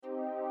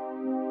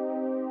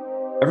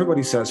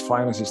Everybody says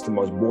finance is the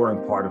most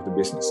boring part of the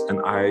business,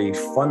 and I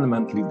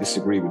fundamentally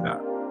disagree with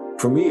that.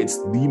 For me, it's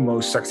the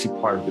most sexy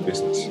part of the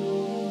business.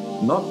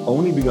 Not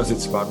only because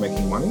it's about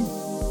making money,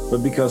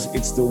 but because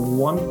it's the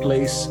one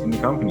place in the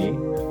company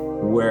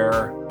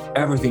where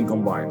everything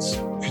combines.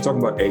 If you're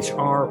talking about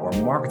HR or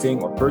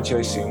marketing or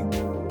purchasing,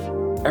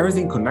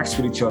 everything connects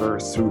with each other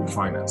through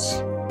finance.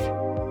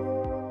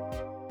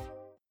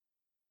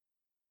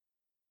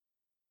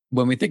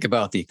 When we think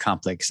about the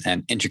complex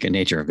and intricate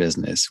nature of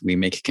business, we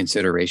make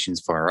considerations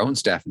for our own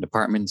staff and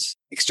departments,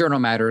 external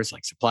matters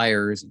like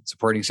suppliers and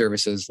supporting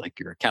services like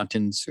your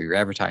accountants or your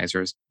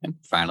advertisers, and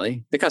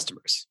finally, the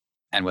customers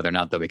and whether or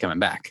not they'll be coming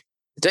back.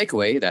 The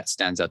takeaway that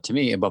stands out to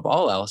me above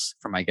all else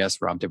from my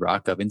guest Rob de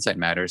Braak of Insight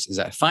Matters is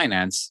that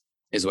finance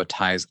is what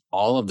ties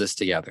all of this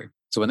together.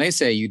 So when they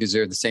say you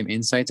deserve the same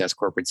insights as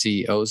corporate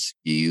CEOs,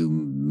 you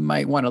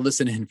might want to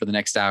listen in for the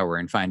next hour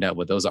and find out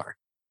what those are.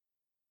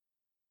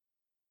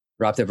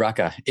 Rob de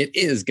Braak, it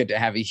is good to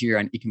have you here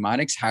on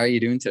Economics. How are you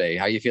doing today?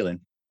 How are you feeling?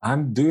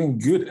 I'm doing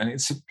good, and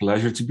it's a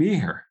pleasure to be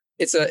here.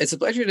 It's a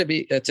pleasure to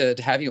be to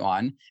have you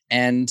on.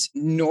 And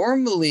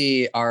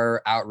normally,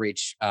 our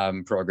outreach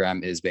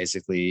program is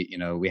basically,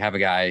 we have a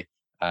guy.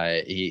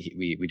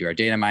 We do our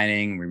data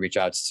mining. We reach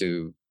out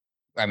to.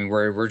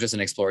 We're just an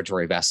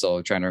exploratory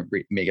vessel trying to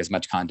make as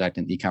much contact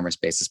in the e-commerce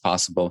space as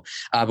possible.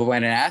 But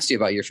when I asked you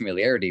about your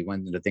familiarity,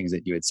 one of the things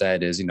that you had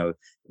said is,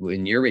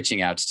 when you're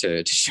reaching out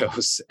to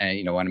shows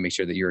and, want to make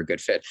sure that you're a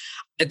good fit.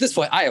 At this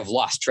point, I have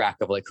lost track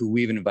of who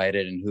we've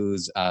invited and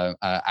who's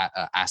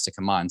asked to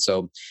come on.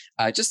 So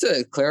just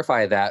to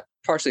clarify that,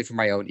 partially for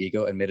my own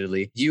ego,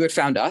 admittedly, you had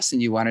found us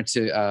and you wanted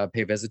to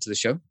pay a visit to the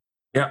show?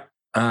 Yeah.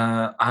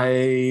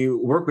 I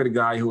work with a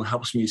guy who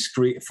helps me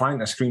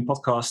find and screen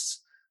podcasts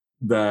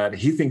that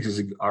he thinks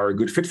are a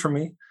good fit for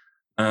me,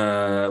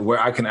 where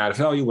I can add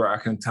value, where I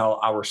can tell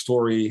our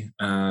story.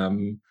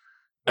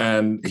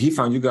 And he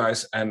found you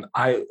guys, and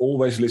I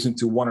always listen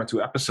to one or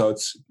two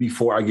episodes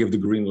before I give the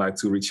green light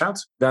to reach out.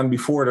 Then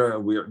before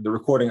the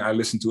recording, I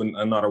listen to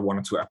another one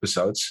or two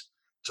episodes.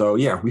 So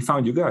yeah, we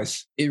found you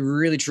guys. It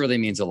really, truly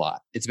means a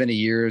lot. It's been a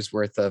year's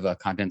worth of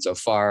content so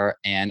far.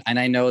 And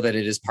I know that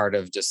it is part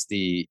of just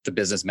the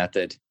business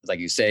method. Like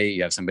you say,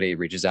 you have somebody who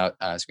reaches out,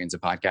 screens a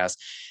podcast.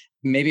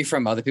 Maybe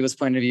from other people's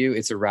point of view,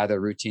 it's a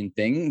rather routine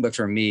thing. But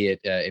for me,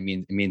 it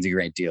means a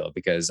great deal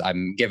because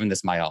I'm giving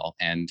this my all.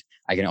 And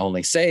I can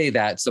only say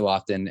that so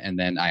often. And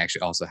then I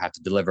actually also have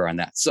to deliver on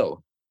that.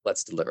 So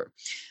let's deliver.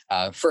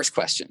 First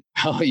question.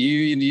 Oh,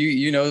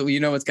 you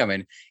know what's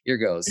coming. Here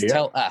goes. Yeah.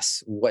 Tell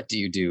us, what do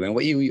you do? And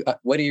what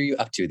are you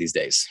up to these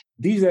days?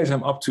 These days,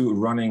 I'm up to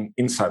running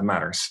Insight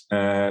Matters.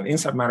 And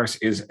Insight Matters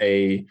is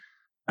a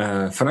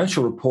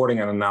financial reporting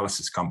and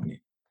analysis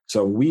company.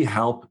 So we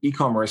help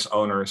e-commerce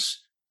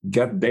owners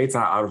get data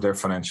out of their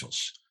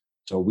financials.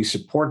 So we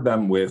support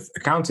them with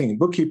accounting and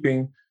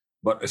bookkeeping,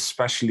 but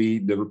especially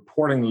the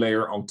reporting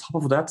layer on top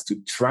of that to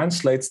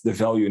translate the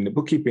value in the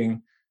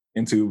bookkeeping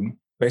into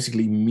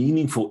basically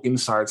meaningful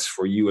insights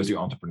for you as the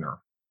entrepreneur.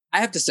 I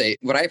have to say,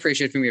 what I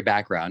appreciate from your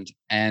background,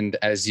 and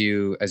as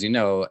you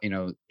know,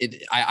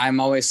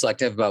 I'm always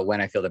selective about when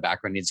I feel the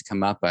background needs to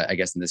come up. But I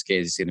guess in this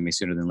case, it's going to be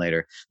sooner than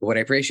later. But what I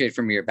appreciate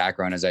from your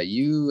background is that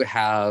you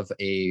have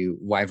a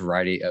wide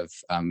variety of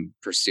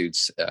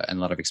pursuits and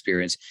a lot of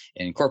experience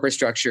in corporate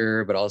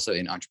structure, but also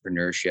in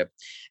entrepreneurship.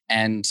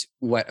 And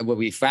what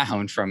we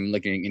found from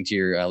looking into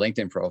your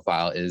LinkedIn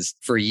profile is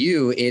for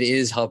you, it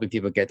is helping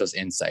people get those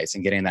insights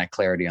and getting that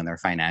clarity on their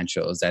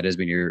financials. That has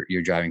been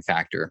your driving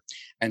factor.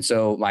 And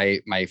so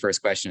my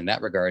first question in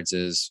that regards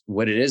is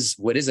what is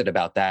it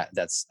about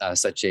that's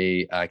such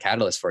a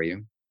catalyst for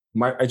you?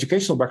 My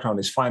educational background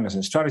is finance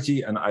and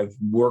strategy, and I've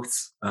worked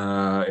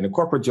in a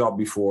corporate job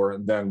before,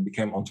 then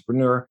became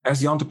entrepreneur. As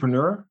the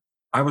entrepreneur,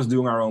 I was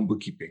doing our own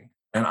bookkeeping,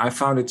 and I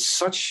found it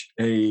such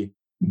a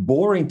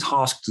boring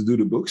task to do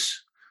the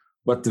books,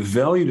 but the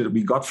value that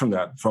we got from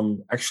that,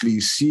 from actually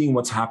seeing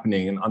what's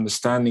happening and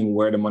understanding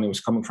where the money was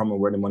coming from and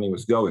where the money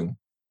was going,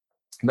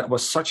 that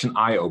was such an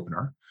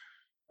eye-opener.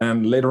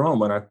 And later on,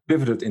 when I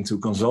pivoted into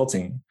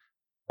consulting,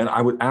 and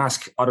I would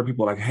ask other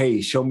people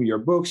hey, show me your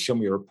books, show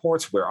me your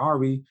reports, where are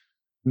we?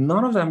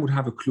 None of them would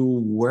have a clue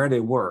where they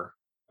were.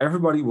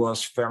 Everybody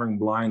was faring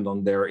blind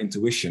on their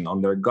intuition,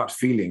 on their gut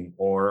feeling,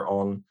 or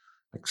on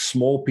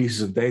small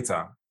pieces of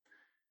data.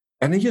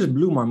 And it just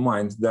blew my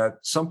mind that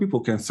some people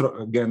can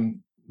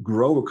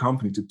grow a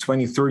company to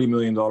 $20, $30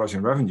 million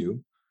in revenue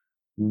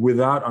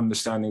without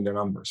understanding their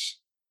numbers.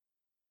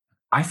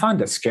 I find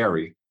that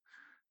scary.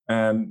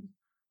 And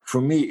for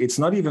me, it's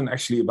not even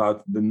actually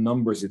about the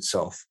numbers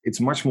itself.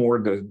 It's much more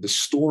the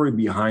story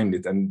behind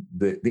it and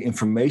the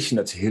information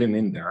that's hidden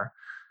in there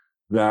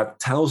that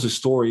tells a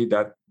story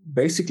that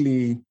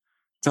basically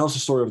tells the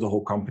story of the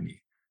whole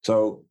company.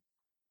 So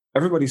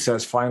everybody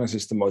says finance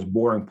is the most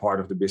boring part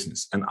of the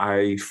business, and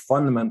I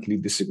fundamentally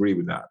disagree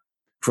with that.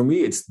 For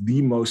me, it's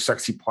the most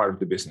sexy part of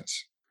the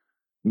business.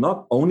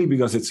 Not only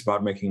because it's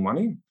about making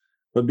money,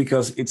 but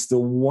because it's the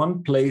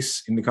one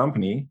place in the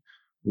company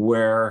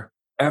where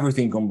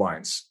everything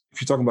combines. If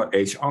you're talking about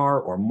HR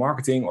or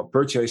marketing or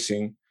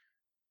purchasing,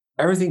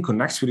 everything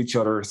connects with each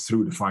other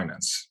through the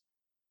finance.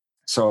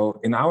 So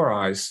in our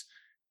eyes,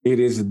 it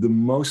is the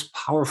most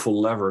powerful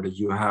lever that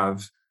you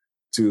have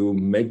to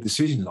make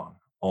decisions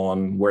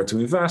on where to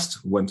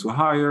invest, when to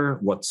hire,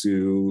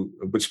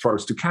 which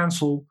products to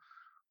cancel.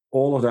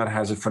 All of that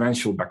has a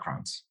financial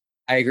background.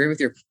 I agree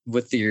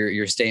with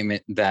your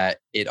statement that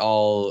it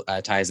all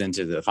ties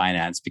into the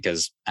finance,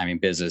 because I mean,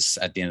 business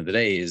at the end of the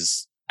day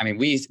is, I mean,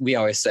 we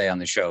always say on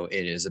the show,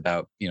 it is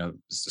about,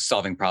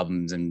 solving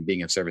problems and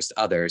being of service to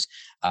others.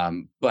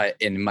 But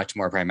in a much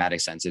more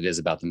pragmatic sense, it is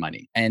about the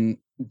money. And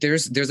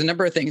there's a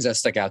number of things that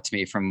stuck out to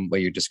me from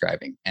what you're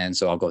describing, and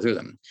so I'll go through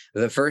them.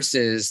 The first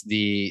is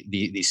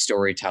the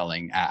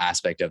storytelling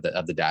aspect of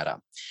the data.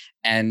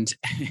 And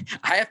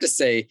I have to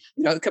say,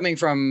 coming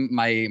from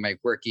my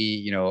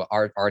quirky,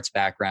 arts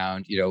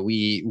background,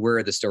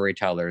 we're the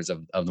storytellers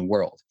of the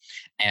world.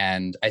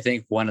 And I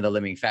think one of the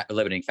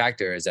limiting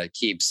factors that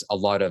keeps a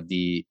lot of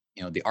the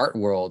art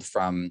world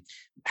from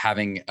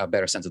having a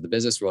better sense of the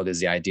business world is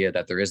the idea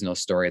that there is no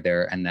story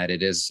there, and that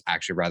it is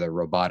actually rather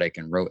robotic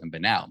and rote and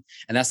banal.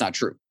 And that's not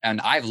true.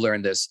 And I've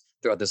learned this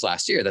throughout this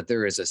last year, that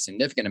there is a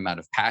significant amount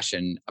of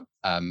passion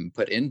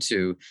put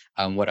into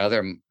what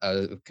other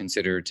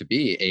consider to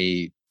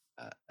be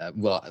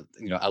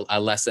a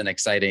less than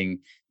exciting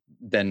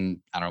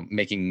than, I don't know,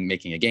 making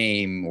a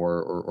game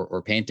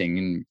or painting.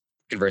 And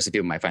conversely,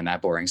 people might find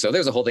that boring. So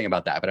there's a whole thing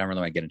about that, but I don't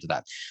really want to get into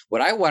that.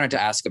 What I wanted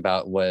to ask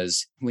about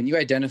was, when you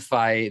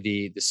identify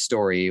the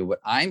story, what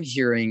I'm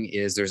hearing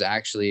is there's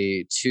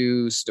actually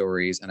two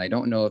stories, and I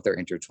don't know if they're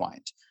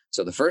intertwined.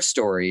 So the first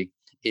story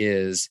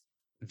is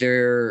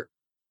their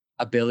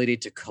ability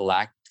to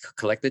collect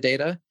the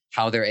data,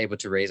 how they're able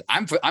to raise.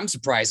 I'm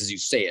surprised as you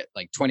say it,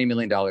 like $20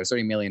 million,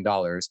 $30 million,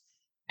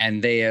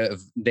 and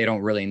they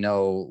don't really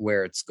know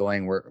where it's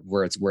going,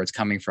 where it's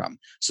coming from.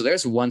 So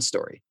there's one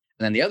story.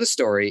 And then the other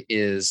story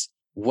is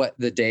what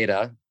the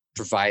data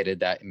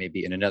provided, that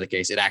maybe in another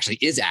case, it actually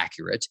is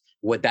accurate,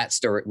 what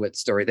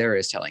story there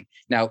is telling.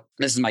 Now,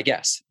 this is my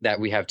guess that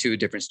we have two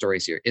different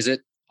stories here. Is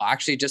it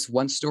actually just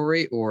one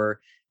story, or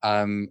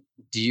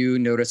do you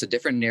notice a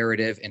different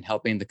narrative in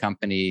helping the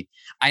company?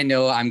 I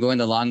know I'm going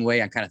the long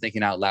way. I'm kind of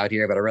thinking out loud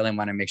here, but I really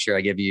want to make sure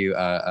I give you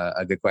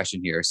a good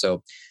question here.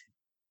 So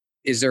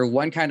is there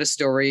one kind of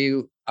story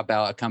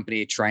about a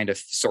company trying to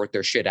sort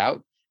their shit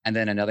out, and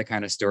then another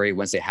kind of story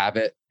once they have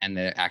it and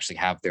they actually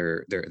have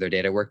their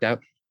data worked out?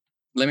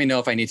 Let me know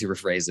if I need to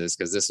rephrase this,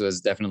 because this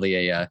was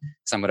definitely a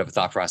somewhat of a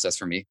thought process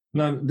for me.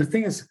 No, the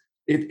thing is,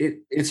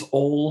 it's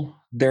all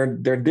they're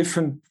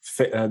different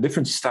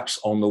steps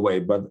on the way,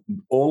 but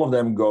all of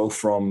them go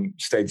from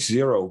stage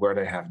 0, where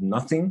they have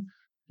nothing.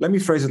 Let me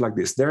phrase it like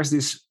this: there's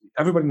this.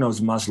 Everybody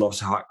knows Maslow's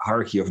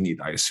hierarchy of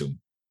need, I assume.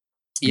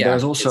 Yeah,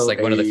 there's also it's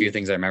like one of the few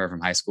things I remember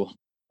from high school.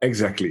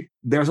 Exactly.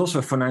 There's also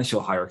a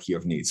financial hierarchy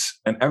of needs,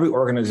 and every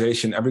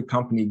organization, every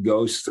company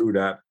goes through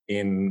that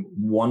in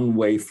one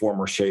way, form,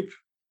 or shape.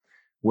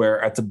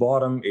 Where at the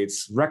bottom,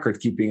 it's record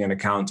keeping and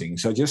accounting.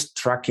 So just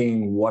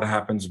tracking what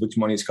happens, which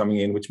money is coming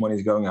in, which money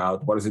is going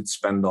out, what does it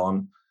spend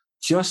on,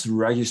 just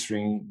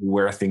registering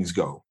where things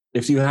go.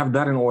 If you have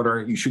that in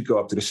order, you should go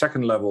up to the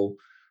second level,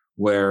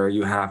 where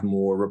you have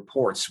more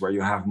reports, where you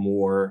have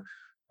more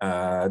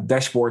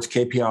dashboards,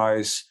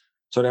 KPIs.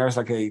 So there's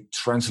like a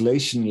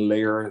translation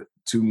layer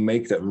to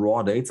make that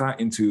raw data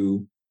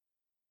into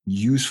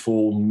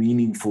useful,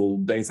 meaningful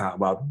data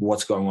about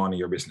what's going on in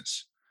your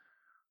business.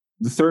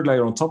 The third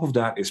layer on top of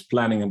that is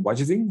planning and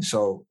budgeting.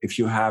 So if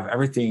you have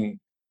everything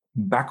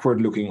backward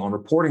looking on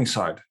reporting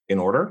side in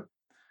order,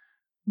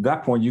 at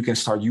that point you can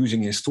start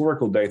using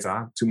historical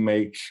data to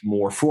make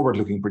more forward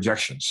looking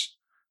projections.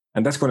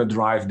 And that's going to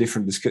drive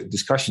different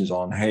discussions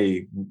on,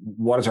 hey,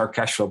 what is our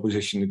cash flow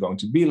position going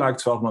to be like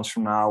 12 months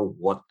from now?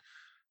 What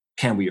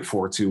can we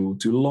afford to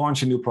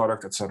launch a new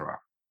product, etc.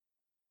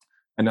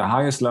 And the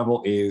highest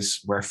level is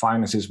where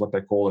finance is what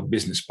they call a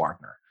business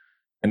partner.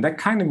 And that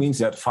kind of means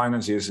that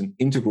finance is an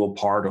integral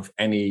part of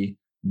any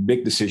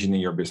big decision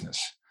in your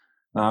business.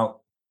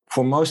 Now,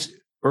 for most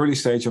early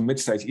stage or mid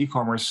stage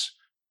e-commerce,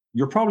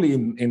 you're probably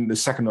in the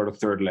second or the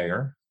third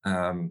layer.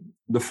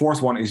 The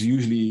fourth one is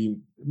usually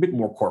a bit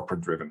more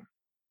corporate driven.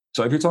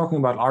 So if you're talking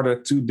about, are there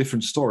two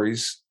different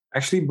stories?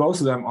 Actually, both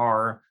of them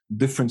are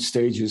different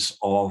stages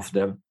of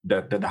the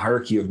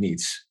hierarchy of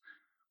needs,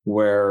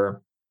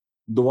 where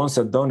the ones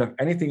that don't have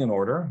anything in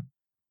order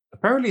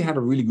apparently had a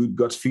really good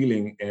gut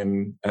feeling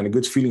and a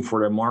good feeling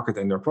for their market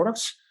and their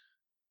products,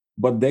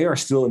 but they are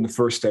still in the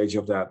first stage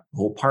of that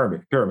whole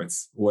pyramid,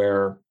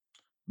 where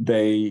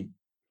they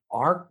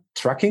are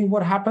tracking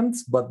what happened,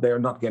 but they're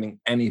not getting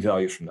any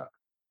value from that.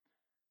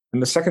 In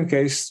the second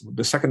case,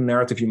 the second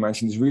narrative you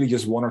mentioned is really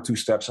just one or two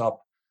steps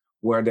up,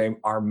 where they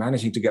are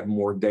managing to get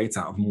more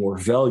data, more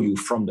value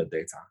from the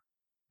data.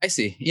 I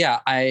see. Yeah,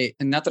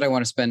 not that I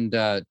want to spend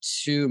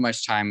too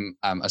much time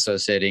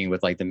associating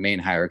with like the main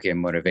hierarchy of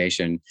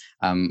motivation,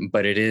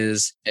 but it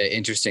is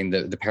interesting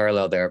the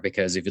parallel there,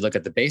 because if you look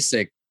at the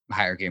basic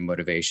hierarchy of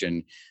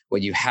motivation,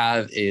 what you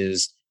have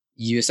is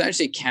you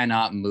essentially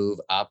cannot move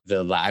up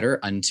the ladder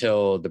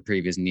until the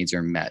previous needs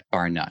are met,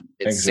 bar none.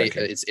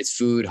 Exactly. It's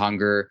food,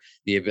 hunger,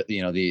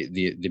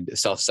 the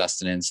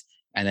self-sustenance,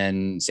 and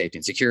then safety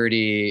and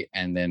security,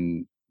 and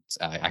then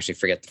I actually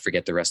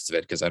forget the rest of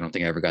it because I don't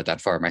think I ever got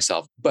that far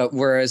myself. But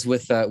whereas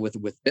with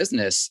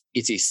business,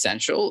 it's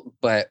essential,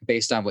 but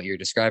based on what you're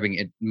describing,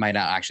 it might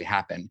not actually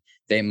happen.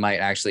 They might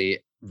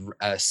actually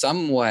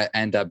somewhat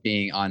end up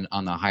being on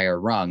the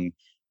higher rung.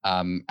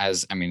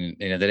 As I mean, at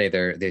the end of the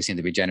day, they seem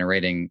to be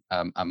generating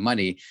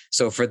money.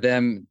 So for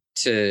them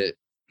to,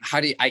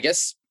 I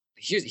guess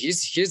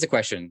here's the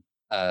question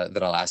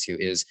that I'll ask you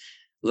is,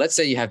 let's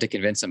say you have to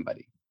convince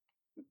somebody,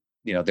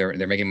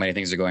 they're making money,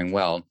 things are going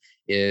well.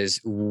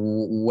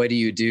 What do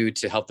you do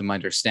to help them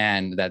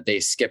understand that they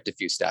skipped a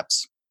few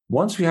steps?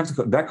 Once we have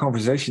that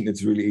conversation,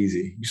 it's really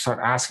easy. You start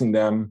asking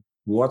them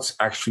what's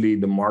actually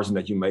the margin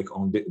that you make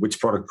on which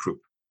product group.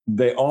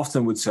 They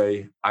often would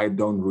say, I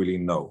don't really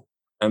know.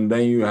 And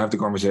then you have the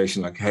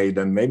conversation like, hey,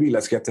 then maybe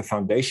let's get the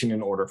foundation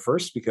in order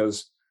first,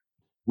 because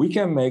we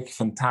can make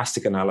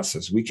fantastic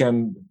analysis. We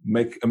can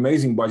make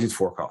amazing budget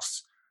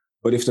forecasts.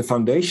 But if the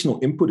foundational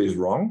input is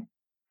wrong,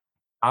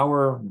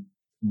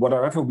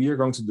 whatever we are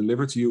going to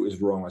deliver to you is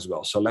wrong as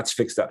well. So let's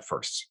fix that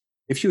first.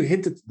 If you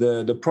hit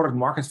the product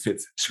market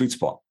fit sweet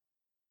spot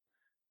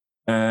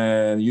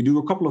and you do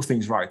a couple of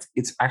things right,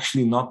 it's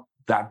actually not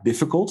that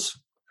difficult.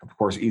 Of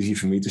course, easy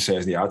for me to say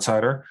as the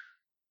outsider,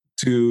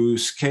 to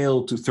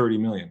scale to 30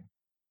 million,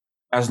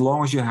 as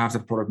long as you have the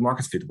product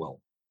market fit well.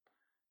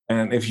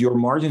 And if your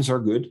margins are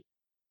good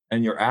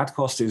and your ad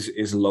cost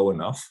is low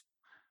enough,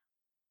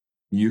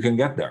 you can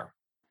get there.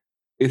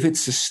 If it's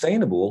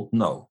sustainable,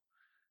 no.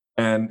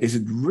 And is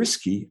it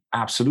risky?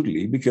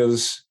 Absolutely,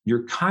 because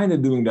you're kind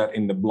of doing that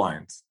in the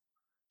blind.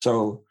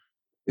 So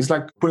it's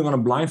like putting on a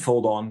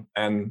blindfold on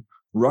and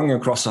running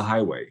across the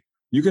highway.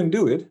 You can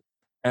do it,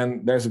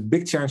 and there's a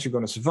big chance you're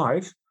going to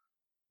survive,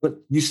 but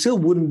you still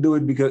shouldn't do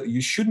it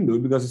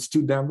because it's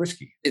too damn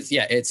risky.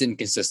 It's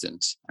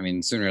inconsistent. I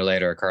mean, sooner or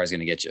later, a car is going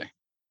to get you.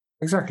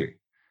 Exactly.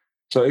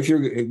 So if you're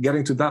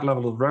getting to that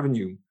level of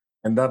revenue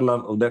and that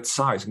level, that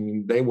size, I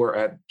mean, they were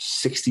at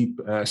 60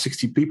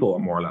 people or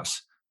more or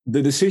less.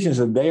 The decisions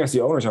that they as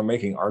the owners are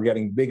making are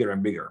getting bigger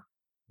and bigger.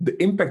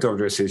 The impact of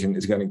the decision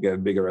is going to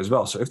get bigger as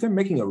well. So if they're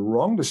making a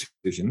wrong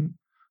decision,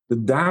 the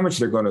damage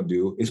they're going to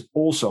do is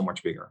also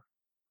much bigger.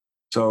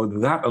 So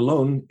that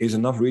alone is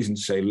enough reason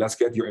to say, let's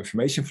get your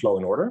information flow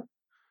in order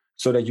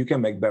so that you can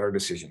make better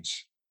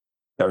decisions.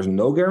 There's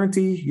no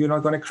guarantee you're not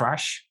going to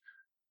crash,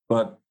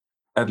 but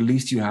at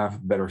least you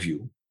have better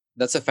view.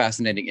 That's a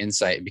fascinating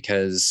insight,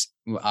 because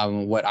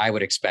what I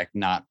would expect,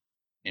 not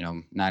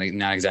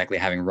exactly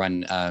having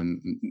run,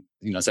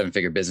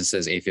 7-figure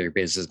businesses, 8-figure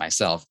businesses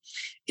myself,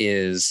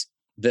 is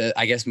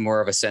I guess more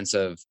of a sense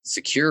of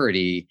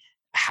security,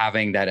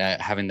 having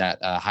that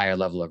higher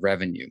level of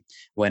revenue,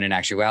 when in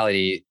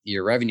actuality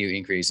your revenue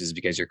increases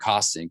because your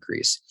costs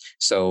increase.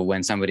 So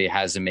when somebody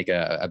has to make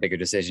a bigger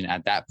decision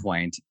at that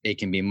point, it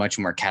can be much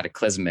more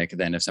cataclysmic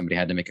than if somebody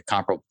had to make a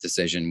comparable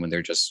decision when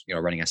they're just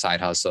running a side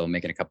hustle,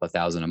 making a couple of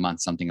thousand a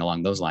month, something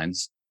along those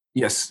lines.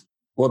 Yes.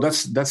 Well,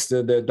 that's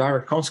the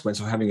direct consequence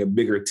of having a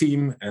bigger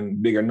team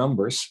and bigger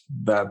numbers,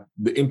 that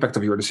the impact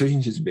of your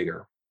decisions is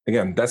bigger.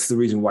 Again, that's the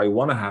reason why you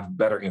want to have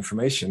better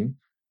information,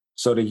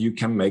 so that you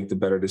can make the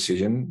better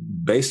decision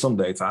based on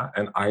data.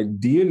 And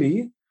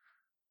ideally,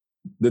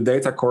 the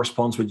data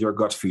corresponds with your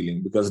gut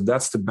feeling, because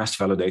that's the best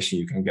validation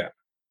you can get.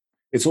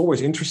 It's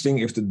always interesting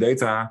if the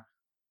data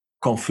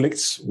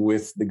conflicts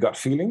with the gut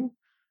feeling,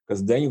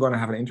 because then you're going to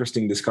have an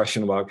interesting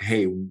discussion about,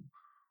 hey,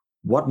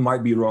 what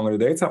might be wrong in the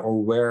data,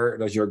 or where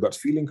does your gut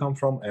feeling come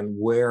from, and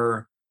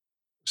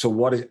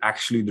what is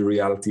actually the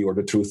reality or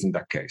the truth in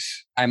that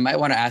case? I might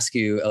want to ask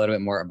you a little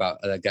bit more about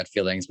gut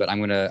feelings, but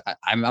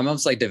I'm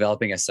almost like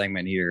developing a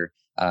segment here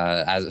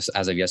as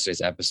of yesterday's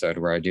episode,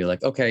 where I do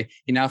like, okay,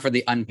 now for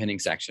the unpinning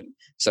section.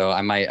 So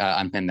I might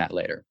unpin that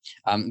later.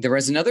 There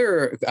was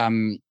another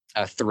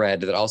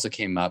thread that also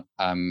came up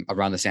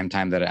around the same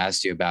time that I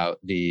asked you about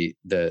the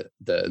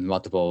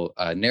multiple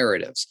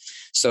narratives.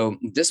 So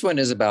this one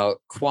is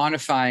about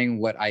quantifying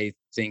what I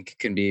think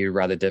can be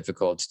rather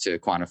difficult to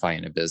quantify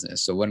in a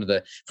business. So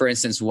for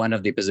instance, one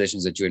of the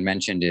positions that you had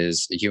mentioned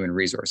is human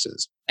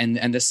resources.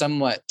 And this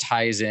somewhat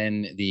ties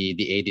in the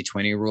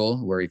 80-20 rule,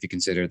 where if you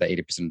consider that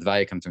 80% of the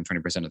value comes from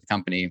 20% of the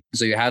company.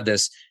 So you have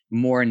this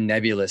more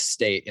nebulous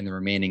state in the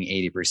remaining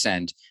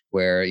 80%,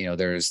 where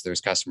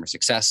there's customer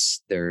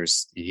success,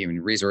 there's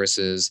human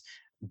resources,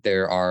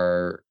 there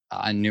are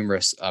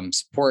numerous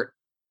support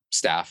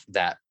staff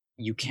that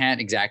you can't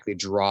exactly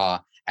draw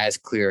as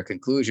clear a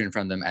conclusion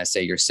from them as,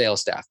 say, your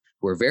sales staff,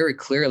 who are very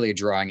clearly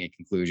drawing a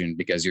conclusion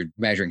because you're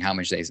measuring how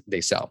much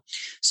they sell.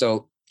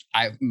 So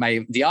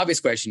the obvious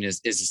question is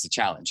this a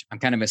challenge? I'm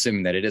kind of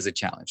assuming that it is a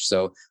challenge.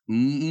 So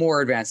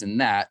more advanced than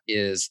that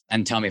is,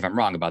 and tell me if I'm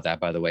wrong about that,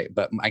 by the way,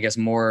 but I guess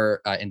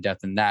more in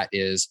depth than that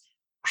is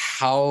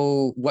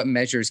what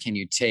measures can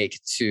you take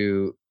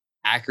to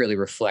accurately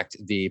reflect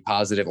the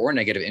positive or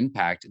negative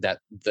impact that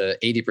the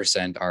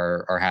 80%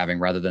 are having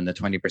rather than the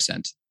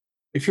 20%?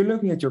 If you're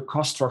looking at your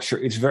cost structure,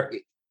 it's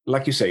very,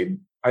 like you say,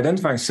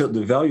 identifying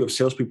the value of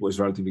salespeople is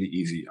relatively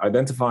easy.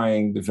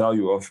 Identifying the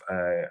value of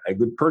a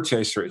good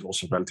purchaser is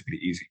also relatively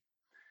easy.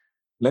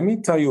 Let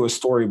me tell you a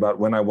story about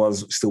when I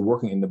was still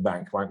working in the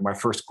bank, my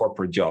first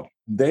corporate job.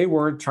 They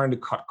were trying to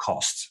cut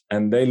costs,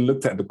 and they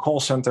looked at the call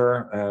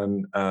center,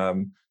 and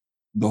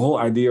the whole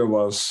idea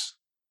was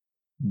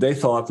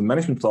the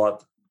management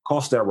thought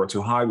costs there were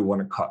too high, we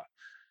want to cut.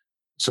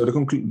 So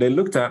they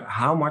looked at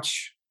how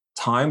much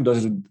time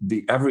does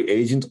the every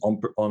agent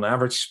on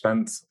average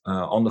spend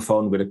on the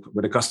phone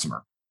with a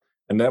customer.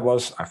 And that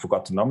was, I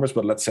forgot the numbers,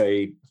 but let's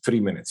say 3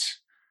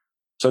 minutes.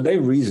 So they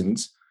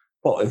reasoned,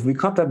 well, if we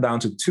cut that down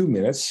to 2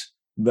 minutes,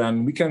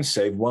 then we can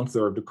save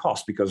 1/3 of the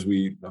cost because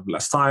we have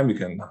less time, we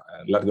can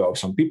let go of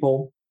some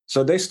people.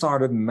 So they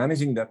started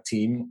managing that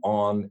team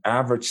on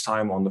average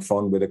time on the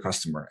phone with a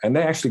customer. And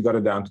they actually got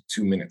it down to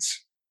 2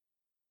 minutes.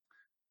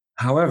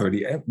 However,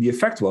 the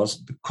effect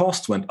was the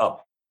cost went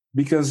up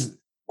because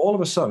all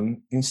of a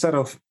sudden, instead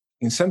of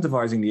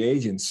incentivizing the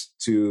agents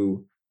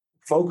to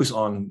focus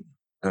on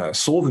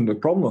solving the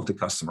problem of the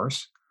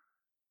customers,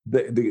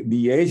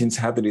 the agents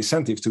had the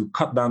incentive to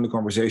cut down the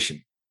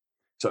conversation.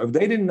 So if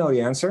they didn't know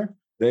the answer,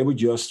 they would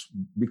just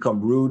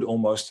become rude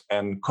almost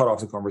and cut off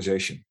the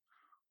conversation.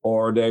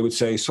 Or they would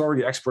say,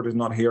 sorry, the expert is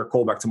not here,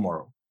 call back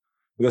tomorrow.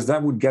 Because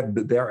that would get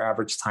their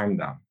average time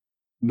down.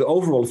 The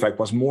overall effect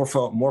was more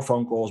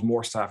phone calls,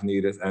 more staff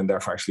needed, and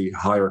therefore actually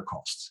higher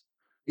costs.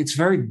 It's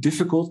very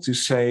difficult to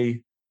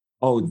say,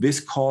 oh, this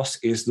cost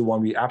is the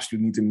one we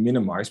absolutely need to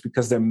minimize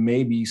because there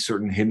may be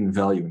certain hidden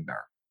value in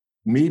there.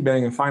 Me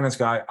being a finance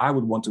guy, I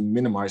would want to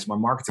minimize my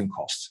marketing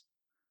costs.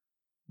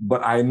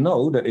 But I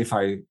know that if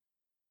I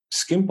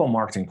skimp on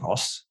marketing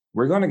costs,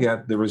 we're going to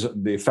get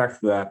the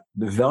effect that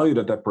the value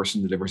that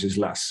person delivers is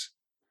less.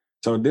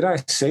 So did I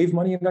save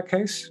money in that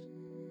case?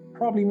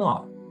 Probably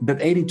not. That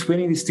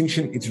 80-20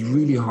 distinction, it's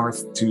really hard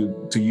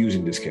to use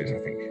in this case, I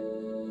think.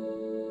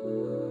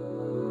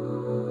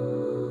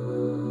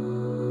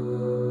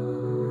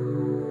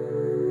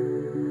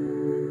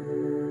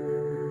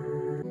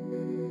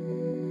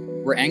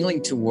 We're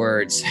angling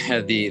towards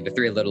the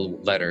three little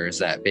letters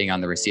that being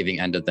on the receiving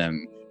end of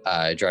them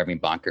drive me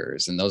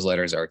bonkers, and those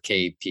letters are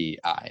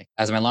KPI.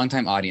 As my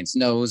longtime audience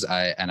knows,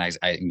 I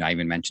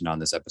even mentioned on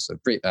this episode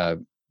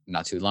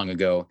not too long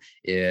ago,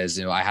 is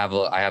I have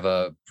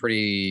a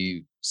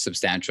pretty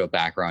substantial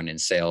background in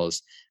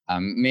sales,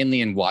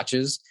 mainly in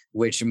watches,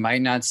 which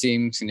might not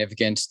seem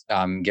significant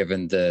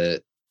given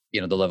the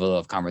level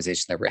of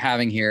conversation that we're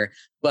having here.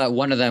 But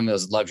one of them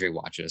is luxury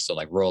watches, so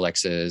like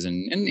Rolexes,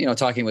 and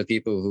talking with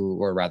people who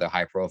were rather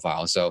high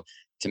profile. So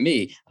to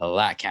me,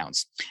 that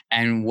counts.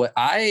 And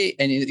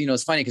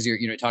it's funny because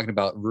you're talking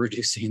about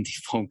reducing the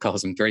phone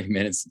calls from 30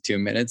 minutes to 2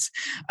 minutes.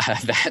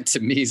 That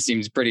to me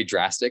seems pretty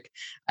drastic.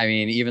 I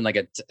mean, even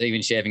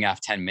even shaving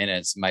off 10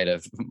 minutes might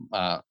have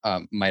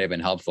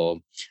been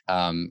helpful.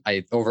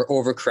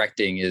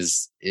 Overcorrecting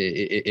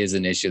is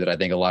an issue that I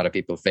think a lot of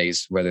people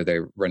face, whether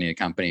they're running a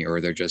company or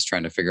they're just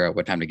trying to figure out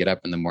what time to get up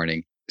in the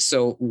morning.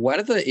 So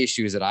one of the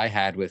issues that I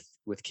had with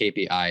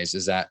KPIs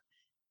is that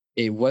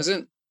it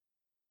wasn't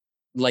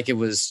like it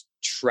was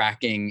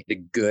tracking the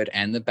good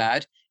and the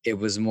bad. It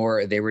was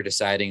more they were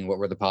deciding what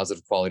were the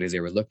positive qualities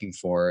they were looking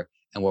for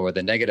and what were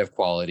the negative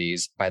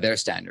qualities by their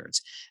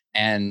standards.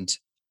 And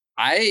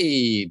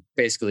I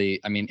basically,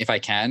 if I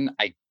can,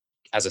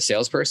 as a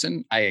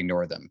salesperson, I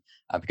ignore them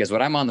because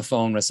when I'm on the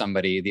phone with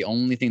somebody, the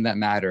only thing that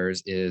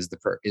matters is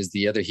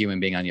the other human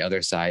being on the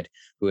other side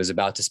who is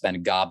about to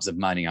spend gobs of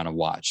money on a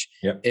watch.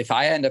 Yep. If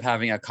I end up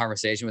having a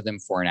conversation with them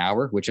for an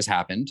hour, which has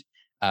happened,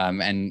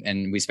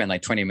 and we spend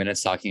like 20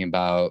 minutes talking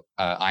about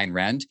Ayn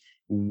Rand,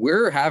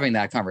 we're having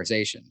that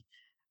conversation.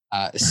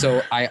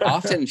 So I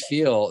often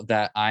feel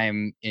that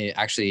I'm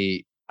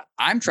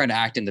trying to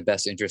act in the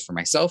best interest for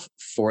myself,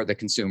 for the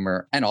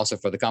consumer, and also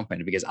for the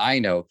company, because I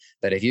know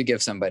that if you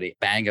give somebody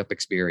bang up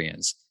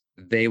experience,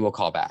 they will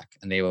call back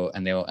and they'll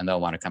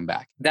want to come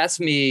back. That's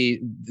me,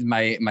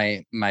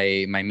 my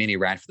mini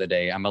rant for the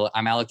day. I'm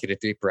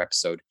allocated 3 per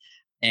episode.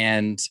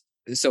 And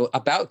so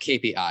about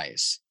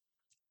KPIs,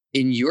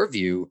 in your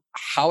view,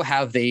 how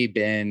have they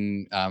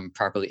been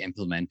properly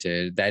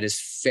implemented that is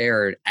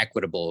fair and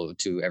equitable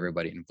to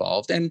everybody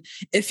involved? And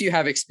if you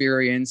have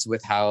experience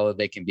with how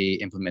they can be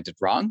implemented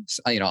wrong,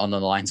 on the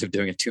lines of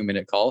doing a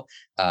 2-minute call,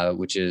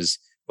 which is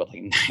like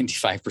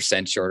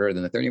 95% shorter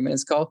than the 30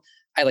 minutes call,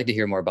 I'd like to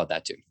hear more about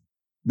that too.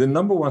 The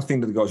number one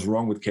thing that goes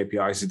wrong with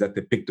KPIs is that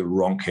they pick the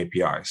wrong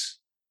KPIs,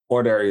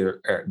 or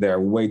they're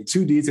way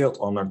too detailed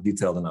or not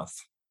detailed enough.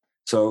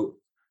 So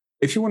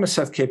if you want to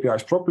set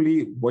KPIs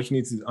properly, what you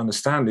need to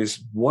understand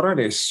is what are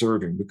they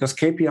serving? Because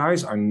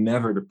KPIs are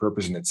never the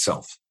purpose in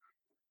itself.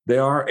 They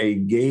are a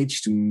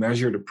gauge to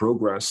measure the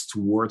progress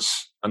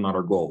towards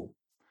another goal.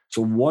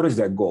 So what is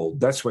that goal?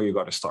 That's where you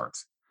got to start.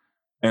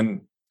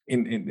 And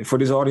for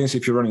this audience,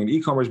 if you're running an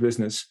e-commerce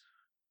business,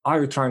 are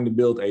you trying to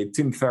build a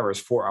Tim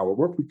Ferriss 4-hour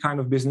workweek kind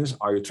of business?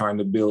 Are you trying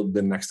to build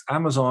the next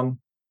Amazon?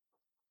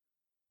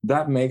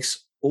 That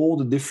makes all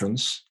the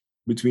difference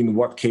between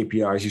what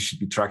KPIs you should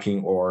be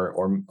tracking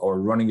or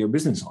running your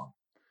business on.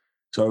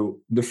 So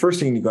the first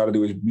thing you got to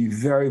do is be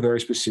very, very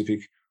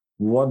specific.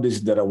 What is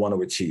it that I want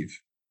to achieve?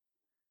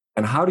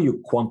 And how do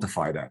you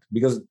quantify that?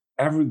 Because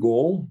every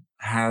goal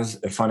has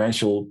a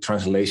financial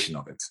translation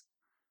of it.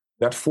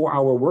 That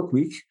 4-hour work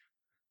week,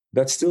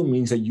 that still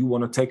means that you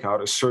want to take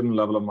out a certain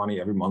level of money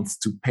every month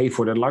to pay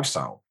for that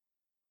lifestyle.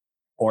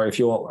 Or if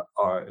you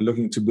are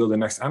looking to build the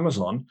next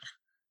Amazon,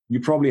 you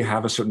probably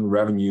have a certain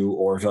revenue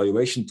or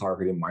valuation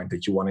target in mind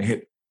that you want to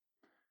hit.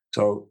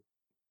 So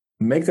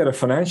make that a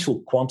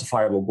financial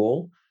quantifiable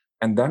goal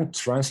and then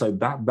translate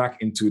that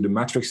back into the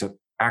metrics that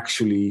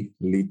actually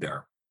lead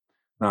there.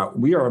 Now,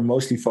 we are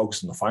mostly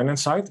focused on the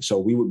finance side. So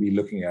we would be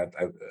looking at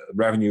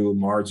revenue,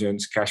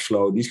 margins, cash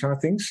flow, these kind of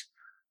things.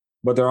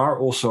 But there are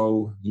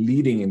also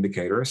leading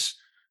indicators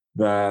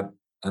that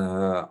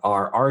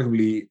are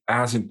arguably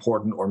as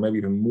important or maybe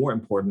even more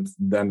important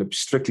than the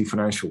strictly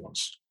financial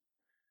ones.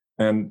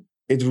 And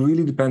it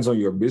really depends on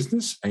your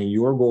business and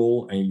your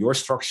goal and your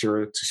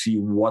structure to see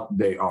what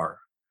they are.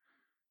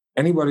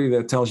 Anybody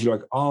that tells you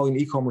like, oh, in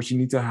e-commerce, you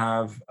need to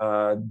have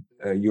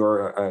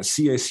your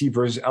CAC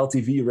versus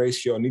LTV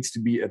ratio needs to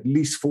be at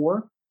least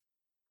 4.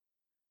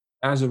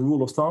 As a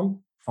rule of thumb,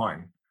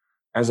 fine.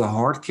 As a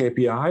hard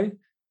KPI,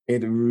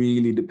 it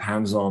really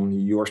depends on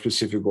your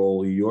specific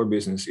goal, your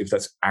business, if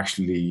that's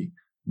actually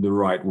the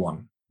right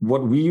one.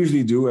 What we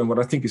usually do, and what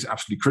I think is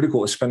absolutely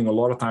critical, is spending a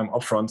lot of time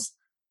upfront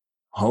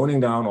honing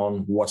down on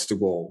what's the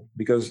goal.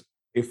 Because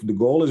if the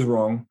goal is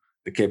wrong,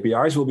 the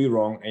KPIs will be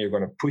wrong, and you're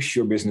going to push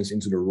your business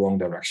into the wrong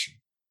direction.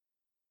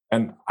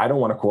 And I don't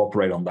want to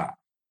cooperate on that.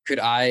 Could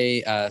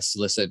I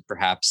solicit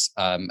perhaps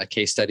a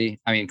case study?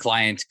 I mean,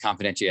 client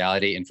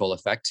confidentiality in full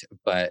effect,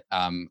 but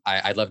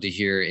I'd love to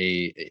hear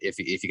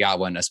if you got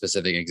one, a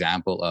specific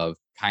example of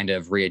kind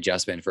of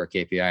readjustment for a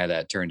KPI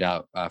that turned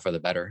out for the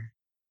better.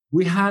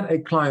 We had a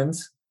client,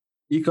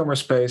 e-commerce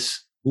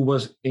space, who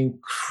was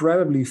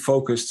incredibly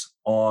focused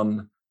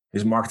on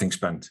his marketing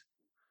spend.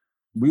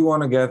 We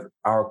want to get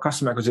our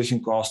customer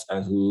acquisition cost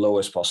as low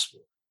as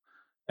possible.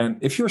 And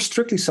if you're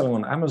strictly selling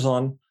on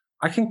Amazon,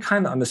 I can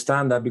kind of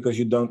understand that because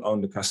you don't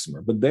own the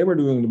customer, but they were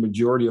doing the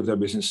majority of their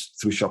business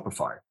through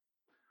Shopify.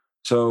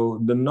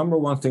 So the number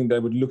one thing they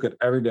would look at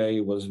every day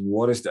was,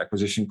 what is the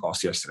acquisition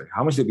cost yesterday?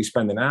 How much did we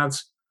spend in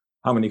ads?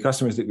 How many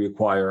customers did we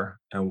acquire?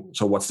 And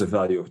so what's the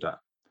value of that?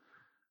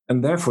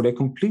 And therefore, they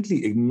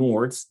completely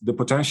ignored the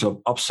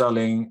potential of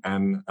upselling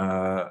and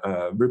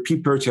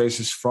repeat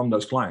purchases from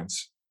those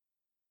clients.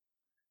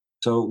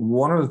 So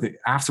one of the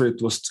after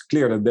it was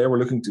clear that they were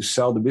looking to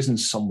sell the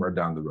business somewhere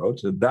down the road,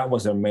 that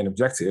was their main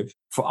objective.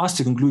 For us,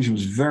 the conclusion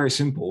was very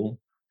simple.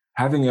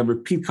 Having a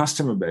repeat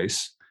customer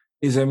base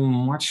is a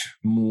much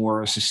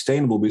more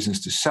sustainable business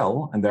to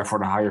sell, and therefore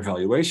the higher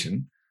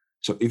valuation.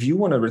 So if you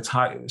want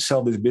to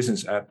sell this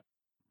business at,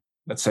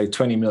 let's say,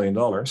 $20 million,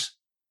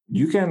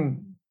 you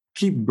can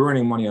keep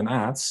burning money on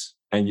ads,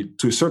 and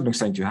to a certain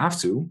extent you have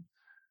to,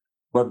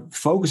 but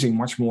focusing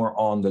much more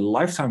on the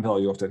lifetime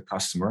value of that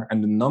customer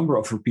and the number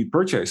of repeat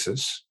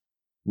purchases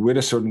with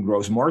a certain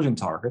gross margin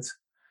target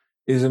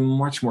is a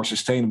much more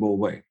sustainable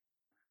way.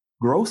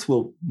 Growth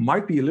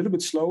might be a little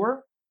bit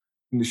slower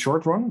in the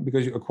short run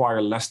because you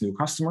acquire less new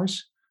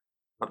customers.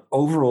 But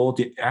overall,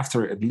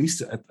 after at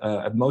least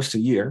at most a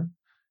year,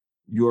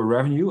 your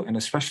revenue and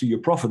especially your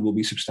profit will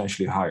be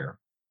substantially higher.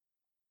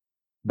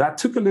 That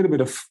took a little bit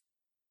of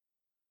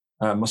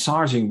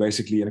massaging,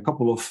 basically, and a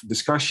couple of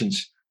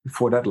discussions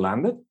before that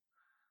landed.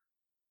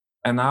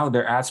 And now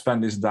their ad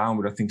spend is down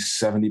with, I think,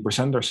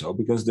 70% or so,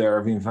 because they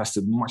have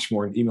invested much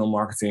more in email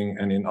marketing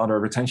and in other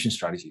retention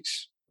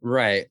strategies.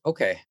 Right.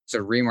 Okay.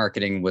 So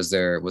remarketing was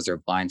their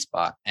blind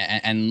spot,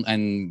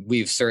 and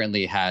we've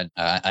certainly had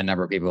a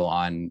number of people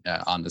on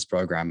this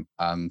program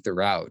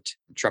throughout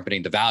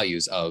trumpeting the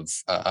values of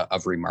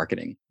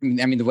remarketing.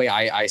 I mean, the way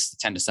I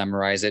tend to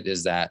summarize it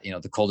is that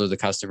the colder the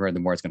customer, the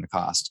more it's going to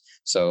cost.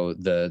 So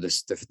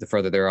the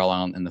further they're all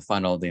on in the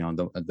funnel,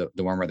 the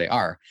warmer they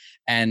are,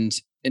 and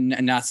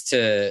not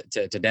to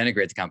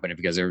denigrate the company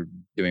because they're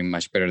doing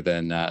much better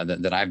than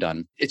I've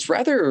done. It's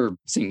rather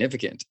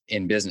significant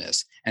in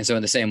business, and so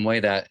in the same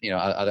way that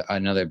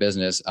another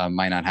business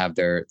might not have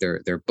their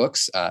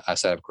books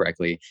set up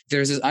correctly,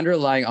 there's this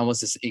underlying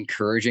almost this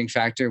encouraging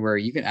factor where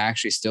you can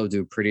actually still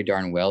do pretty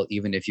darn well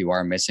even if you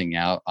are missing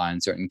out on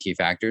certain key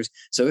factors.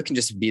 So it can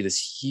just be this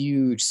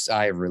huge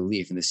sigh of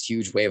relief and this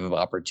huge wave of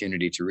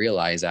opportunity to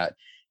realize that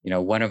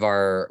one of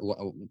the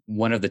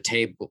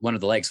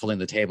legs holding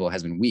the table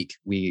has been weak.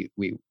 We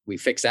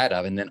fix that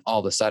up, and then all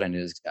of a sudden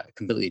it has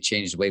completely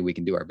changed the way we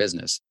can do our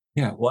business.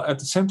 Yeah, well, at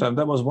the same time,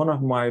 that was one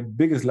of my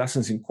biggest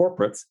lessons in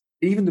corporate.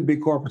 Even the big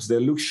corporates, they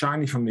look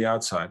shiny from the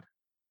outside.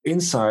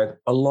 Inside,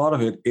 a lot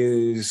of it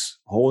is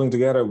holding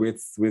together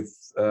with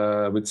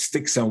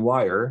sticks and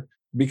wire,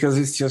 because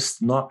it's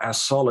just not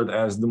as solid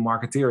as the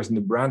marketeers and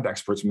the brand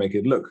experts make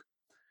it look.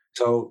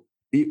 So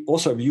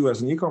also, if you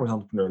as an e-commerce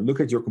entrepreneur look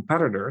at your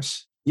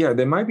competitors, yeah,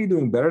 they might be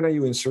doing better than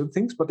you in certain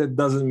things, but that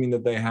doesn't mean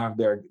that they have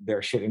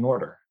their shit in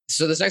order.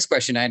 So this next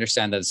question, I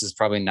understand that this is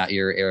probably not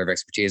your area of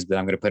expertise, but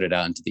I'm going to put it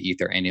out into the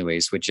ether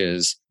anyways, which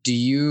is, do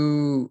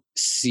you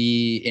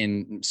see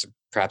in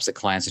perhaps the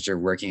clients that you're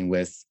working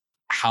with,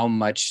 how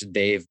much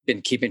they've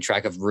been keeping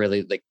track of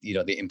really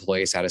the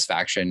employee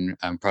satisfaction,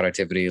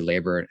 productivity,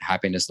 labor,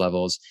 happiness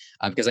levels?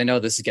 Because I know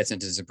this gets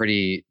into a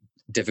pretty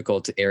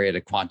difficult area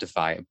to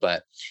quantify,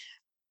 but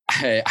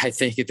I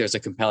think if there's a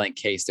compelling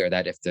case there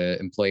that if the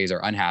employees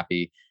are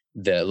unhappy,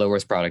 the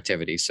lowers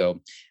productivity.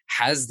 So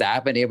has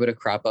that been able to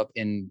crop up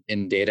in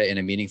data in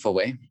a meaningful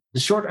way? The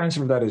short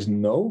answer to that is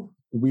no.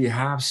 We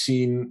have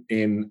seen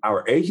in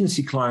our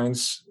agency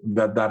clients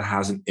that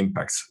has an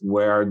impact,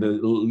 where the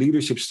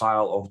leadership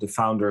style of the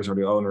founders or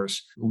the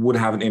owners would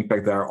have an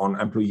impact there on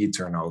employee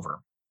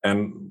turnover.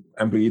 And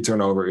employee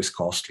turnover is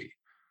costly.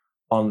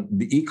 On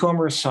the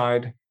e-commerce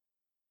side,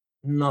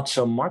 not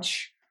so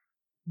much,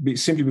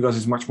 simply because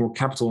it's much more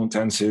capital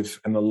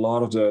intensive and a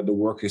lot of the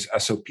work is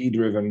SOP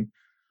driven.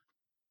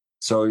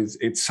 So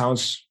it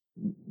sounds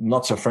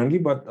not so friendly,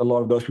 but a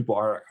lot of those people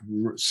are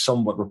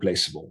somewhat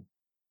replaceable.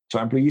 So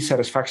employee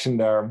satisfaction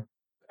there,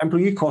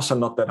 employee costs are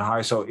not that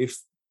high. So if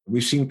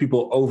we've seen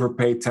people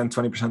overpay 10,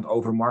 20%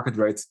 over market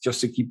rate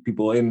just to keep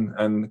people in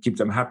and keep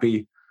them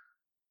happy.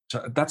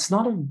 So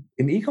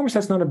in e-commerce,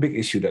 that's not a big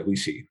issue that we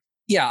see.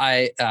 Yeah,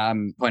 I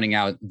pointing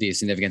out the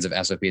significance of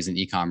SOPs in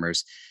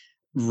e-commerce.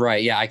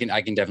 Right. Yeah, I can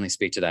definitely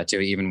speak to that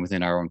too. Even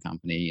within our own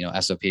company,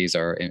 SOPs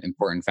are an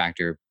important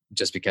factor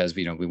just because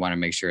we want to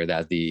make sure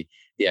that the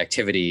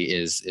activity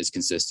is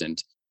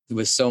consistent.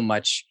 With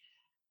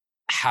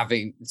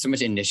having so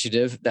much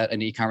initiative that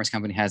an e-commerce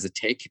company has to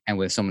take, and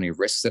with so many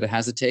risks that it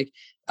has to take,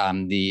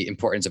 the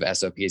importance of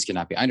SOPs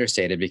cannot be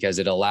understated, because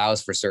it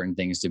allows for certain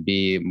things to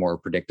be more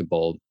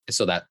predictable,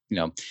 so that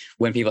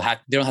when people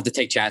they don't have to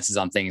take chances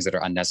on things that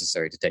are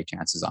unnecessary to take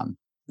chances on.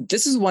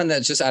 This is one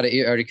that's just out of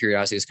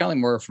curiosity. It's kind of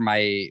more for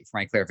my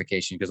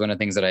clarification, because one of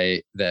the things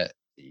that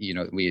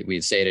we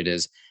had stated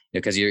is,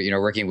 because you're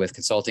working with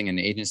consulting and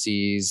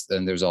agencies,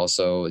 then there's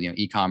also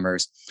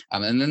e-commerce,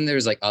 and then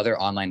there's like other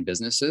online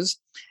businesses.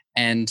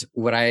 And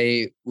what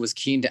I was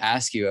keen to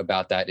ask you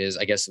about that is,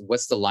 I guess,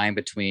 what's the line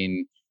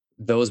between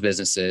those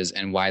businesses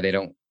and why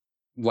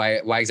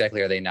exactly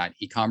are they not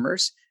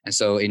e-commerce? And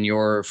so in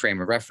your frame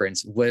of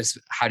reference,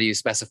 how do you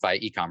specify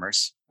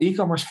e-commerce?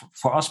 E-commerce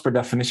for us per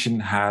definition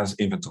has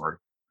inventory.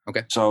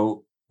 Okay.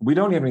 So we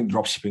don't have any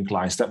dropshipping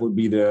clients. That would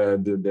be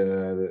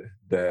the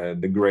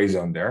gray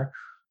zone there.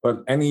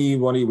 But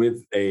anybody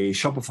with a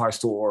Shopify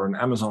store or an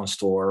Amazon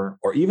store,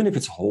 or even if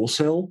it's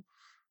wholesale,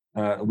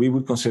 we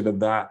would consider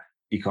that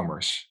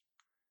e-commerce.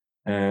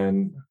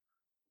 And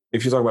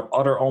if you talk about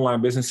other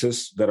online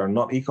businesses that are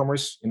not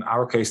e-commerce, in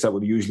our case, that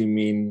would usually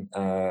mean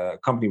a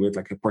company with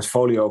like a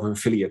portfolio of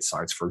affiliate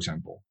sites, for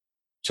example.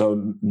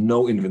 So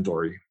no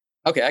inventory.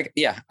 Okay.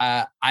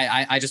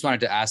 I just wanted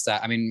to ask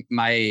that. I mean,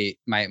 my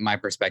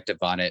perspective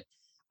on it,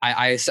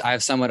 I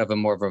have somewhat of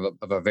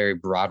a very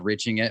broad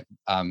reaching it,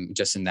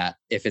 just in that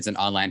if it's an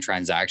online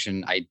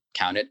transaction, I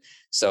count it.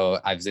 So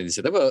I've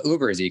said, well,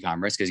 Uber is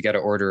e-commerce because you got to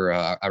order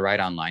a ride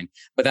online,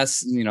 but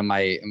that's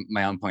my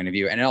own point of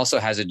view, and it also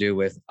has to do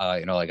with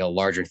like a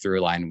larger through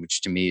line, which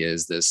to me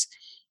is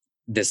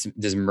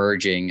this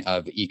merging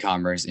of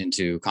e-commerce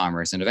into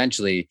commerce, and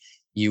eventually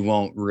you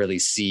won't really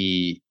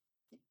see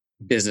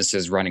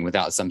businesses running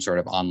without some sort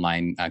of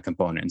online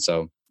component.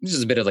 So this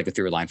is a bit of like a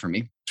through line for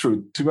me.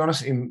 True. To be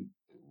honest,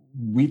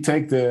 we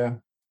take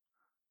the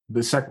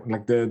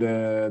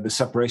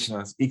separation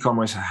as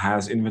e-commerce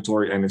has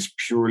inventory and it's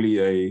purely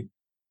a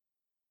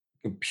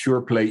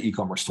pure play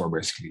e-commerce store,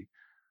 basically.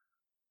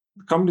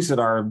 Companies that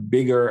are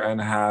bigger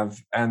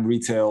and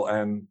retail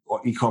and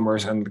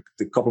e-commerce, and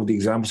a couple of the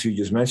examples you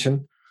just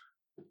mentioned,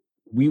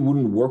 we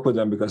wouldn't work with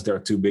them because they're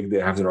too big. They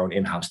have their own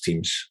in-house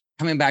teams.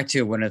 Coming back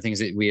to one of the things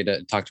that we had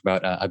talked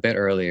about a bit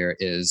earlier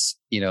is,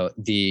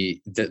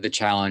 the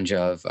challenge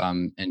of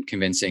and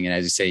convincing, and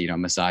as you say,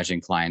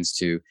 massaging clients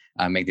to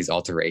make these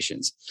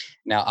alterations.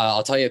 Now,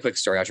 I'll tell you a quick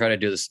story. I'll try to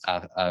do this.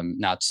 I'll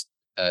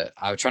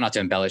try not to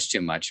embellish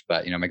too much,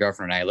 but my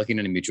girlfriend and I are looking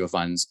into mutual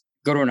funds.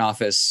 Go to an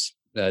office.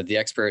 The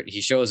expert,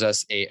 he shows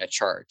us a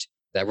chart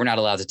that we're not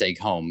allowed to take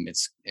home.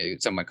 It's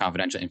somewhat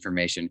confidential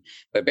information,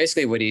 but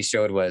basically what he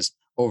showed was,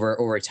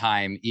 over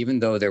time, even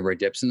though there were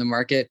dips in the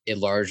market, it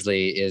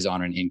largely is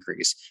on an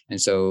increase.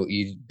 And so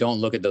you don't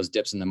look at those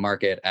dips in the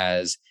market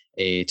as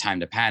a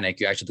time to panic.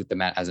 You actually look at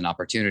them as an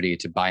opportunity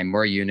to buy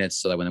more units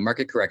so that when the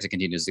market corrects, it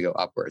continues to go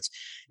upwards.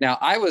 Now,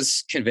 I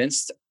was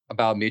convinced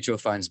about mutual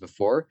funds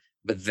before,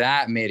 but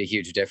that made a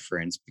huge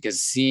difference,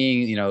 because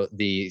seeing,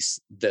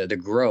 the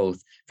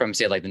growth from,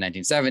 say, like the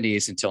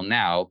 1970s until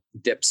now,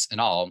 dips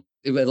and all,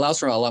 it allows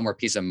for a lot more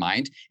peace of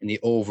mind in the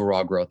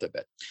overall growth of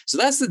it. So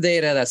that's the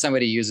data that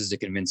somebody uses to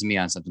convince me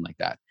on something like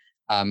that.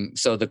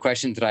 So the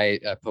question that I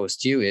pose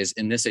to you is,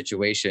 in this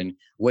situation,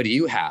 what do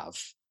you have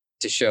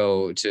to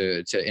show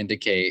to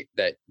indicate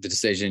that the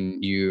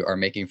decision you are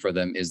making for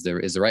them is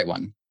the right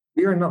one?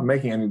 We are not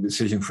making any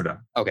decision for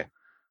them. Okay.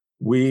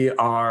 We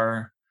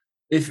are,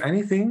 if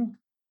anything,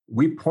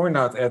 we point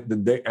out at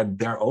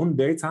their own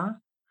data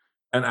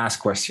and ask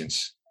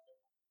questions.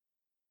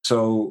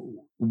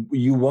 So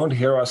you won't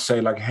hear us say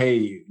like,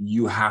 hey,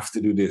 you have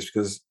to do this,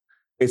 because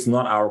it's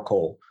not our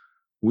call.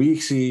 we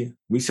say,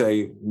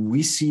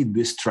 we see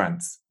this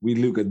trend. We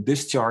look at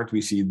this chart,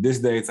 we see this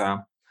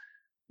data,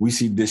 we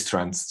see this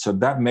trend. So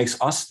that makes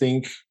us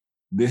think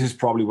this is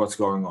probably what's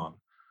going on.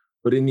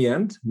 But in the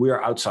end, we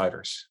are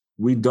outsiders.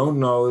 We don't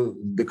know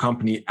the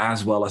company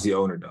as well as the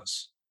owner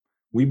does.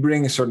 We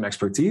bring a certain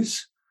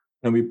expertise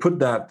and we put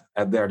that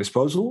at their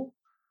disposal.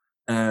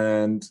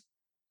 And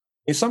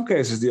in some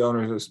cases, the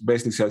owner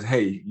basically says,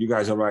 hey, you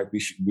guys are right,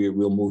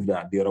 we'll move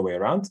that the other way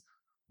around.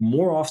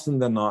 More often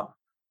than not,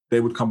 they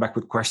would come back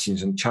with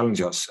questions and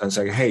challenge us and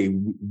say, hey,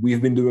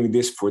 we've been doing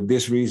this for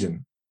this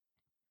reason.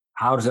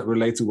 How does that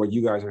relate to what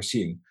you guys are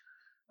seeing?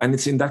 And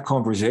it's in that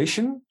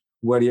conversation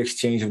where the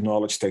exchange of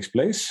knowledge takes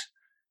place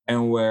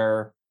and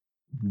where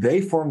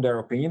they form their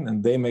opinion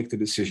and they make the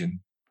decision.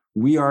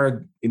 We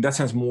are, in that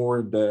sense,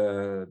 more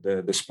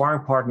the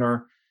sparring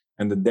partner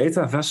and the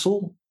data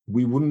vessel.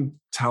 We wouldn't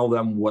tell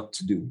them what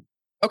to do.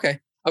 Okay.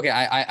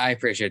 I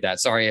appreciate that.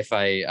 Sorry if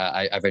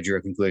I drew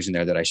a conclusion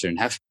there that I shouldn't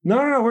have.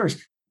 No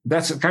worries.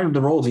 That's kind of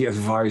the role of the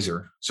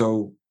advisor.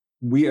 So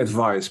we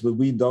advise, but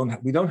we don't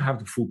have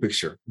the full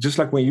picture. Just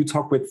like when you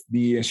talk with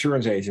the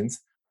insurance agent,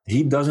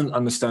 he doesn't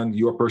understand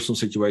your personal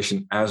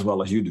situation as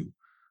well as you do.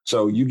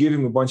 So you give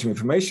him a bunch of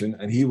information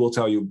and he will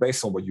tell you,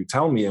 based on what you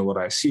tell me and what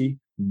I see,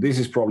 this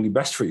is probably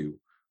best for you.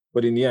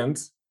 But in the end,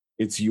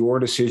 it's your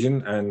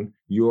decision and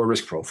your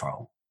risk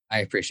profile. I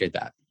appreciate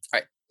that. All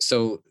right.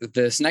 So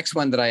this next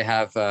one that I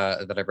have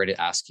that I've ready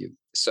to ask you.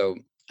 So,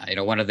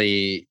 one of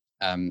the,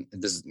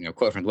 this is,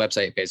 quote from the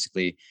website,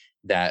 basically,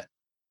 that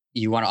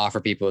you want to offer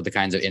people the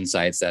kinds of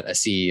insights that a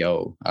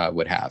CEO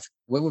would have.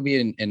 What would be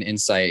an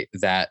insight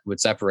that would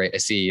separate a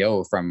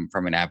CEO from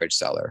an average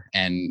seller,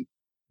 and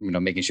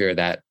making sure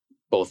that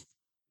both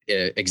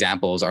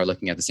examples are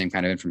looking at the same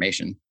kind of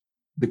information?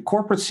 The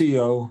corporate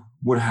CEO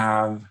would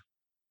have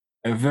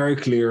a very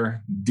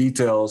clear,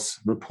 detailed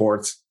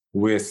report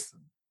with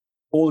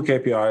all the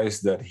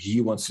KPIs that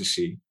he wants to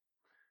see.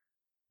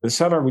 The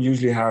seller would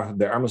usually have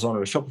the Amazon or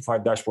the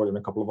Shopify dashboard and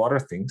a couple of other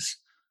things.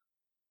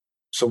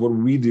 So what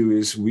we do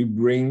is we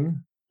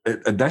bring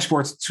a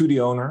dashboard to the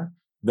owner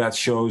that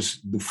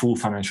shows the full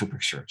financial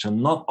picture. So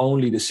not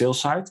only the sales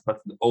side, but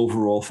the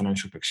overall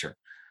financial picture.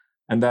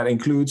 And that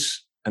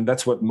includes, and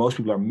that's what most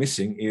people are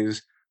missing,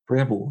 is, for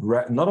example,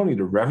 not only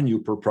the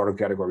revenue per product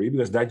category,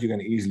 because that you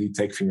can easily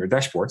take from your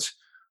dashboards,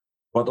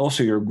 but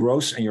also your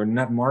gross and your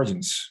net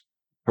margins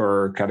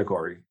per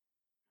category.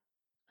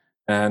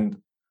 And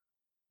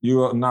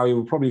you're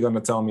probably going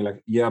to tell me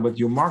like, yeah, but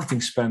your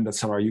marketing spend that's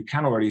somewhere you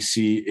can already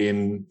see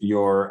in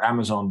your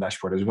Amazon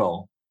dashboard as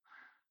well.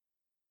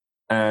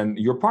 And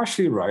you're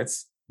partially right,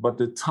 but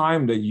the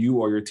time that you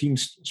or your team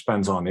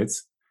spends on it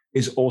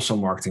is also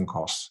marketing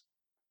costs.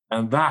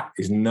 And that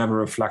is never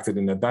reflected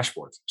in that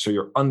dashboard.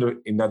 So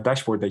in that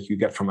dashboard that you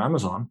get from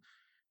Amazon,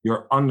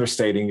 you're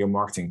understating your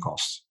marketing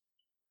costs.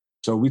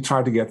 So we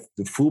try to get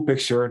the full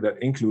picture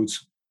that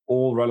includes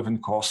all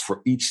relevant costs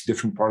for each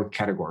different product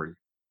category,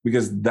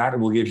 because that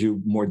will give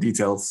you more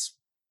detailed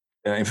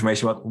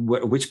information about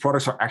which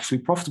products are actually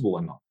profitable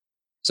and not.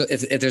 So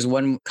if there's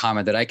one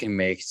comment that I can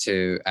make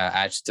to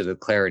add to the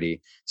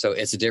clarity, so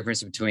it's a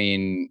difference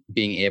between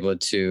being able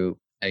to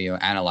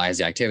analyze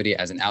the activity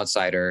as an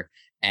outsider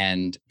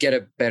and get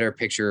a better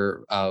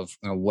picture of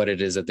what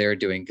it is that they're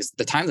doing, because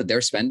the time that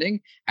they're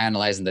spending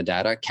analyzing the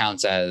data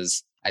counts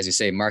as you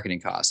say, marketing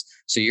costs.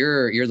 So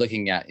you're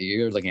looking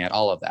at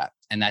all of that,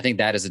 and I think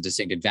that is a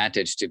distinct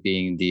advantage to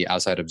being the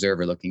outside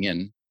observer looking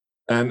in.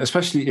 And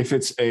especially if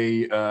it's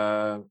a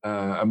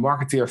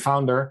marketer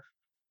founder,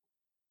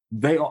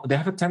 they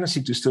have a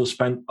tendency to still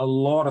spend a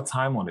lot of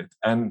time on it,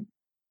 and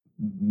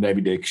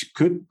maybe they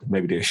could,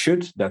 maybe they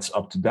should. That's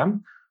up to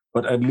them.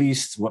 But at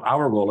least what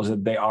our goal is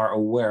that they are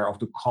aware of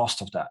the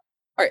cost of that.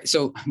 All right.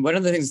 So one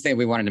of the things that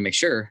we wanted to make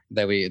sure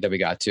that we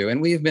got to,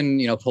 and we've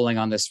been pulling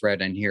on this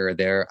thread and here or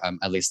there,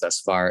 at least thus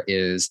far,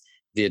 is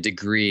the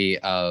degree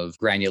of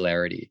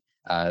granularity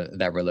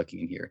that we're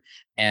looking in here.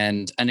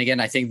 And again,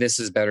 I think this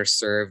is better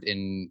served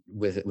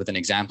with an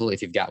example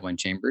if you've got one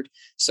chambered.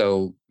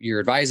 So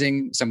you're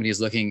advising, somebody is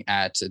looking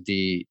at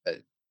the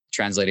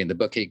translating the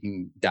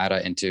bookkeeping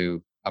data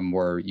into a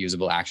more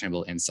usable,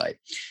 actionable insight.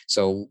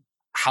 So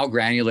how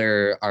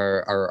granular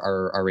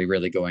are we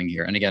really going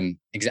here? And again,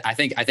 I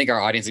think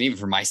our audience, and even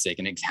for my sake,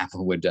 an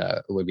example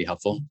would be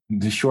helpful.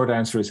 The short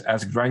answer is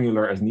as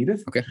granular as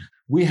needed. Okay.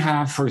 We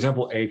have, for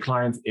example, a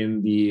client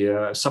in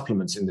the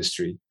supplements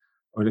industry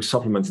or the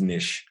supplements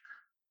niche.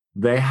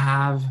 They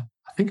have,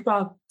 I think,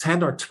 about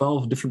 10 or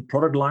 12 different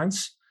product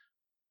lines.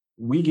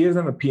 We give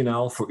them a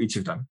P&L for each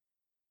of them.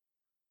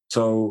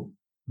 So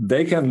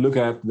they can look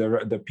at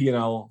the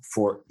P&L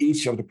for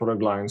each of the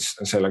product lines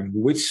and say, like,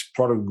 which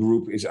product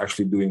group is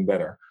actually doing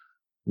better?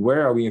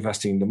 Where are we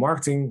investing in the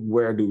marketing?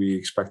 Where do we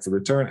expect the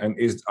return? And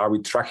are we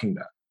tracking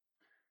that?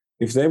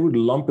 If they would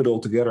lump it all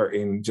together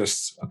in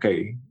just,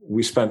 okay,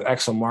 we spent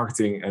X on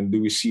marketing and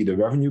do we see the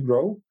revenue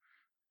grow?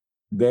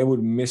 They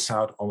would miss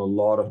out on a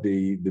lot of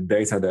the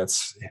data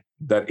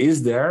that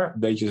is there.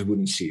 They just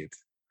wouldn't see it.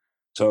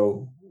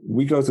 So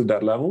we go to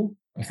that level.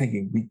 I'm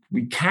thinking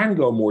we can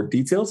go more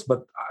details,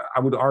 but I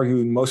would argue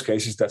in most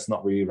cases that's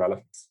not really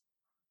relevant.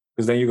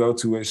 Because then you go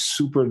to a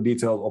super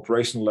detailed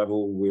operational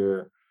level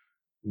where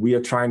we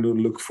are trying to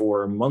look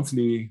for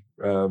monthly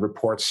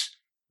reports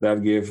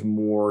that give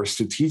more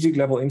strategic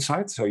level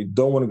insight. So you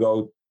don't want to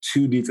go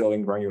too detailed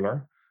and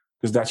granular,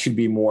 because that should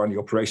be more on the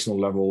operational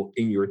level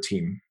in your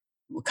team.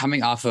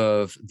 Coming off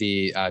of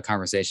the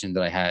conversation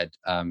that I had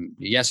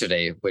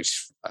yesterday,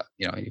 which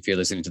if you're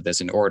listening to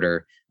this in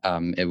order,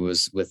 it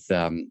was with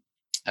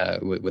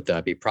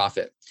Be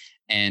Profit,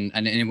 and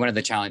one of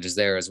the challenges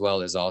there as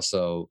well is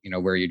also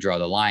where you draw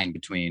the line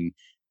between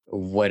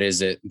what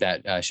is it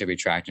that should be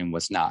tracked and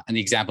what's not. And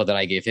the example that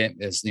I gave him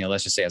is,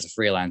 let's just say as a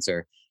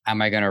freelancer,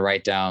 am I going to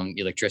write down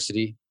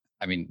electricity?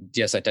 I mean,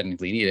 yes, I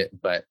technically need it,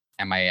 but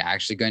am I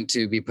actually going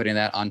to be putting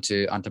that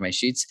onto my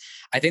sheets?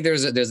 I think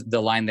there's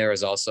the line there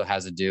is also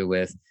has to do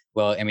with,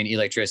 well, I mean,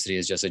 electricity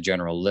is just a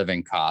general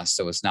living cost.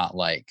 So it's not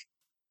like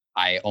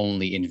I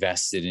only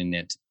invested in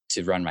it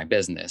to run my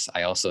business.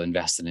 I also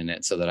invested in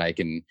it so that I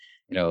can,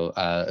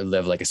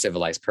 live like a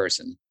civilized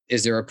person.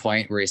 Is there a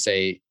point where you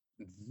say,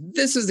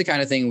 this is the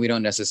kind of thing we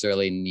don't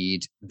necessarily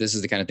need? This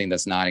is the kind of thing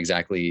that's not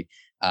exactly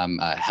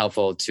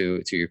helpful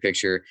to your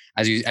picture.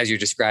 As you're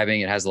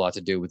describing, it has a lot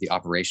to do with the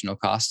operational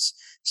costs.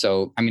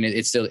 So, I mean,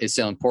 it's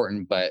still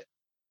important, but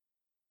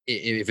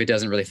if it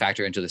doesn't really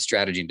factor into the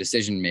strategy and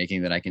decision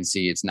making, then I can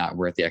see it's not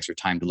worth the extra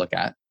time to look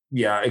at.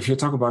 Yeah, if you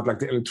talk about like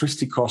the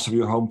electricity cost of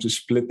your home, to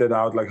split that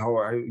out, like how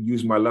I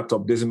use my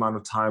laptop this amount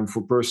of time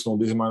for personal,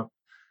 this amount,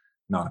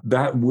 no,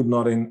 that would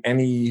not in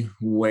any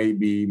way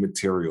be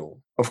material.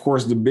 Of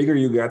course, the bigger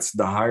you get,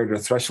 the higher the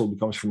threshold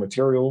becomes for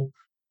material.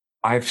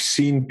 I've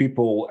seen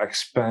people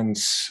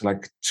expense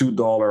like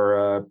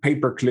 $2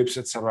 paper clips,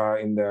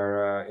 etc., in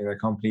their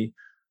company.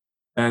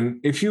 And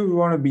if you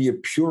want to be a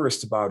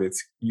purist about it,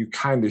 you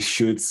kind of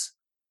should.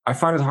 I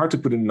find it hard to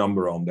put a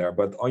number on there,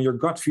 but on your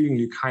gut feeling,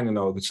 you kind of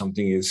know that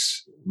something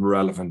is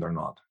relevant or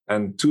not.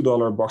 And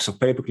 $2 box of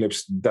paper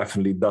clips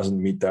definitely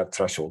doesn't meet that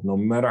threshold, no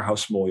matter how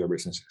small your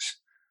business is.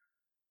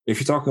 If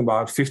you're talking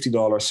about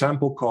 $50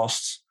 sample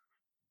costs,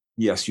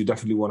 yes, you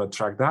definitely want to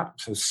track that.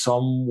 So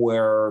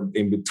somewhere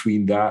in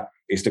between that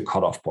is the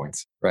cutoff point.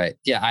 Right.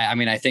 Yeah. I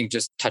mean, I think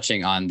just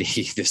touching on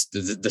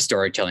the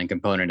storytelling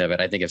component of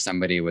it, I think if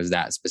somebody was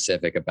that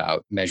specific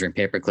about measuring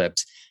paper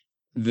clips,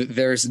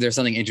 there's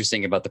something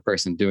interesting about the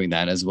person doing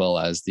that as well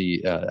as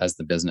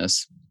the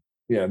business.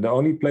 Yeah. The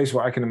only place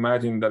where I can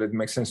imagine that it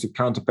makes sense to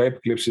count the paper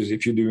clips is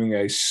if you're doing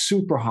a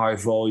super high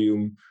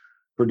volume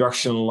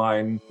production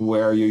line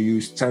where you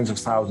use tens of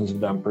thousands of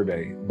them per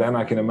day. Then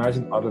I can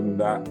imagine. Other than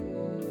that,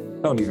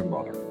 don't even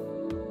bother.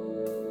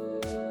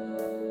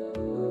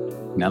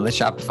 Now that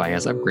Shopify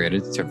has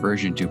upgraded to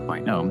version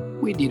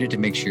 2.0, we needed to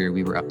make sure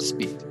we were up to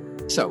speed.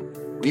 So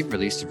we've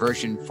released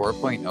version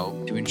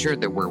 4.0 to ensure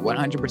that we're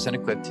 100%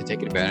 equipped to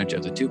take advantage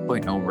of the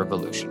 2.0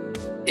 revolution.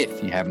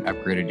 If you haven't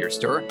upgraded your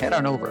store, head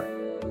on over.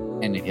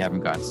 And if you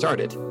haven't gotten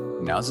started,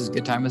 now's as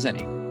good time as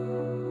any.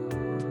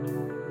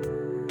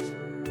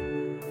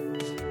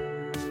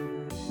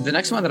 The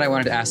next one that I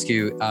wanted to ask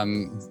you,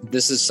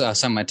 this is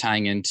somewhat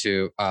tying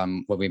into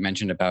what we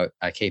mentioned about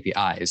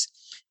KPIs,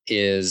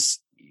 is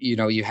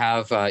you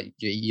have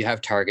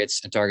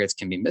targets, and targets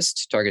can be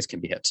missed, targets can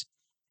be hit.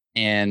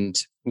 And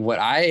what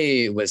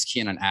I was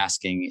keen on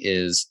asking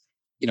is,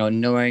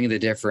 knowing the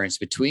difference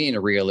between a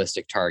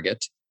realistic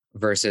target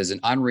versus an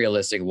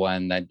unrealistic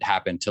one that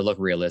happened to look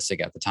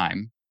realistic at the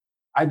time.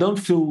 I don't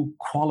feel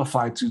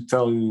qualified to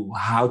tell you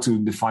how to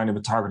define if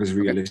a target is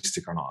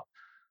realistic or not.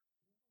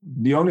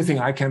 The only thing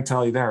I can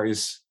tell you there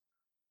is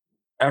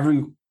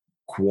every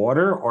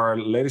quarter or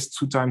latest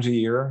 2 times a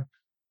year,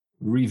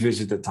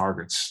 revisit the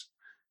targets.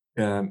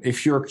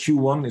 If your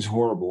Q1 is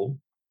horrible,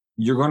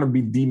 you're going to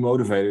be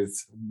demotivated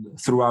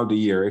throughout the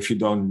year if you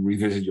don't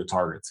revisit your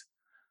target.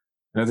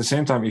 And at the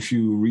same time, if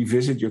you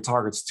revisit your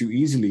targets too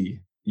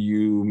easily,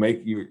 you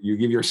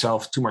give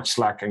yourself too much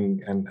slack,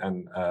 and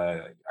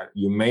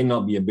you may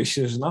not be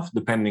ambitious enough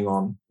depending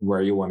on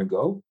where you want to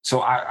go. So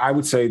I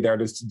would say there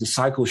the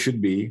cycle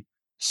should be: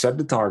 set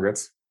the target,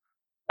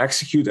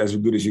 execute as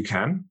good as you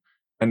can,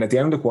 and at the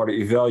end of the quarter,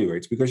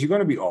 evaluate, because you're going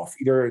to be off.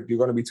 Either you're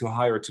going to be too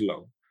high or too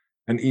low,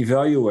 and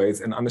evaluate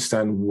and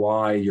understand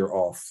why you're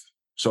off.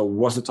 So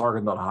was the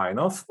target not high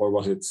enough, or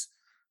was it,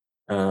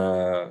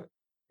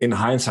 in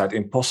hindsight,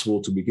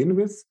 impossible to begin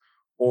with,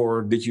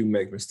 or did you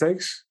make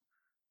mistakes?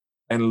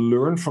 And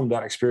learn from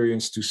that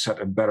experience to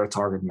set a better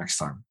target next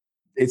time.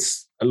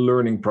 It's a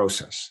learning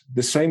process.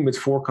 The same with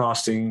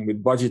forecasting,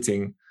 with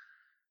budgeting,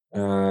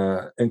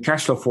 and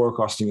cash flow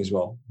forecasting as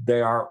well.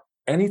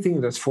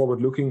 Anything that's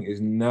forward-looking is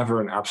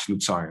never an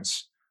absolute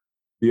science.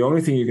 The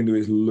only thing you can do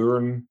is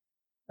learn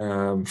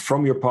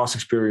from your past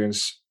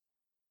experience,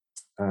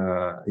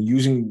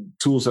 using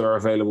tools that are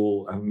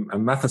available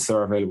and methods that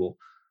are available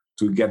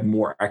to get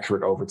more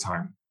accurate over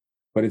time.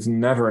 But it's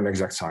never an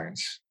exact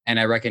science. And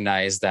I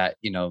recognize that,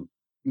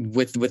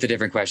 with the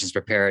different questions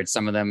prepared,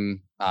 some of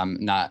them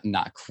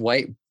not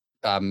quite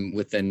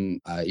within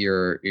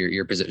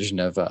your position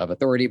of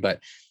authority, but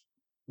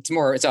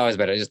it's always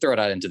better. Just throw it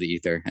out into the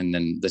ether and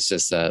then let's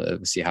just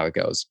see how it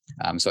goes.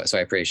 So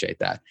I appreciate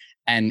that.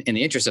 And in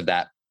the interest of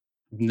that,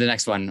 the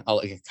next one,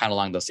 kind of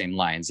along those same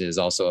lines, is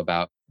also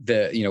about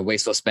the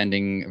wasteful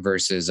spending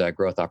versus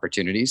growth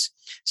opportunities.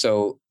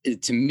 So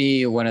to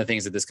me, one of the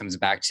things that this comes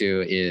back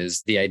to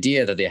is the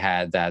idea that they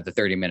had that the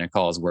 30-minute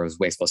calls was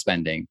wasteful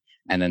spending,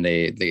 and then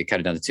they cut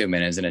it down to 2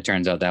 minutes, and it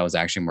turns out that was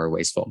actually more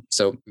wasteful.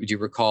 So do you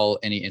recall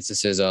any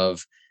instances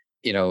of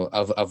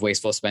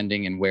wasteful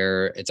spending and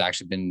where it's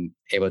actually been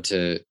able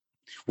to,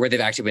 where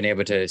they've actually been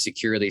able to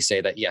securely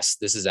say that yes,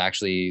 this is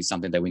actually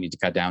something that we need to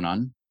cut down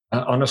on?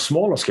 On a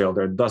smaller scale,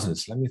 there are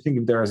dozens. Let me think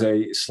if there's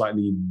a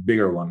slightly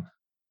bigger one.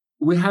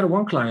 We had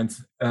one client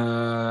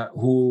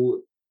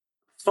who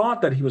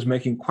thought that he was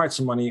making quite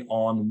some money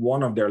on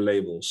one of their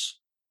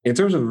labels. In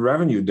terms of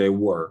revenue, they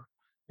were.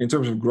 In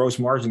terms of gross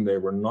margin, they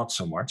were not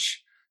so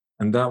much.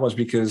 And that was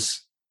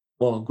because,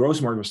 well, gross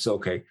margin was still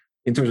okay.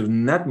 In terms of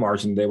net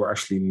margin, they were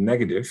actually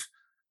negative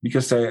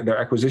because their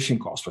acquisition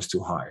cost was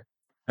too high.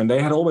 And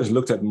they had always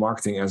looked at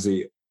marketing as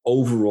the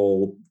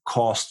overall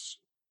cost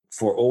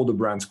for all the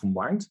brands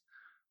combined.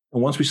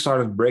 And once we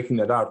started breaking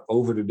that out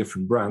over the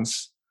different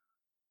brands,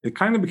 it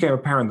kind of became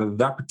apparent that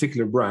that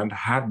particular brand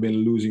had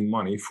been losing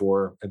money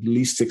for at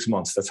least 6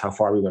 months. That's how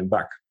far we went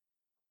back.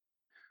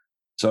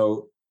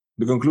 So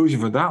the conclusion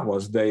for that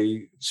was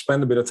they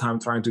spent a bit of time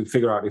trying to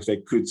figure out if they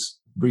could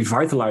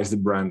revitalize the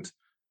brand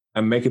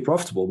and make it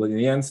profitable. But in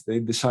the end, they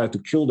decided to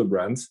kill the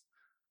brand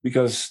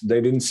because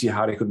they didn't see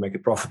how they could make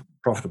it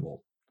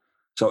profitable.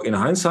 So in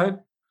hindsight,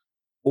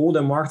 all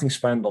the marketing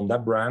spend on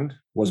that brand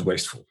was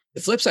wasteful.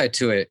 The flip side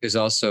to it is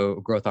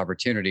also growth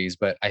opportunities.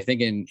 But I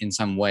think in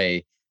some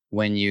way,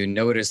 when you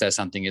notice that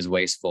something is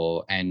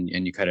wasteful and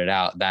you cut it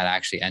out, that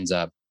actually ends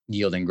up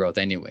yielding growth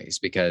anyways,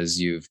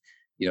 because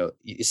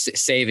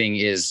saving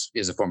is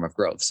a form of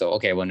growth. So,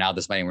 okay, well, now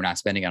this money, we're not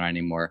spending on it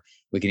anymore.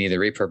 We can either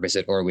repurpose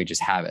it or we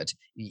just have it.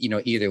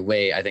 Either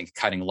way, I think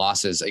cutting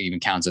losses even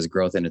counts as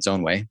growth in its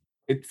own way.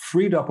 It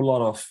freed up a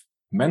lot of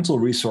mental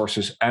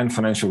resources and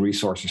financial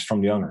resources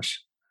from the owners.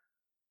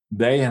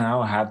 They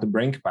now had the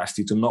brain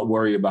capacity to not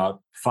worry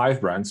about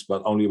 5 brands,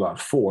 but only about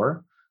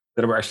 4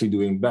 that were actually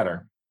doing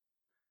better.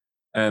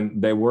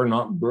 And they were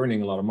not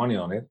burning a lot of money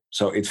on it.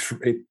 So it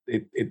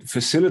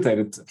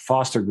facilitated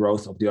faster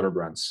growth of the other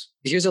brands.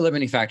 Here's a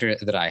limiting factor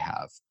that I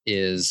have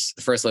is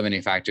the first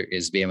limiting factor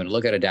is being able to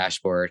look at a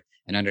dashboard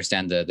and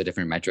understand the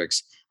different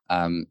metrics.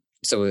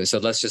 So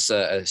let's just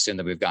assume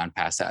that we've gone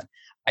past that.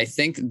 I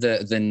think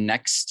the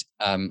next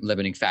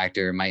limiting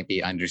factor might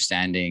be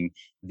understanding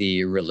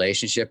the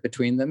relationship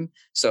between them.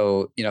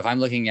 So, if I'm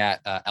looking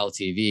at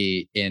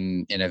LTV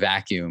in a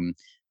vacuum,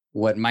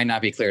 what might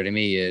not be clear to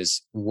me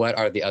is what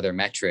are the other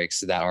metrics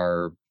that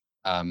are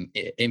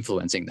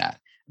influencing that?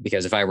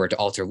 Because if I were to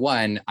alter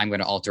one, I'm going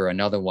to alter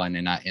another one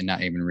and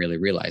not even really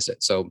realize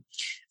it. So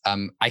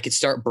I could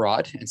start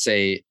broad and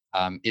say,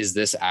 is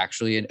this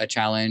actually a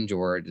challenge,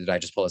 or did I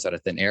just pull this out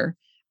of thin air?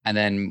 And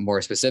then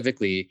more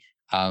specifically,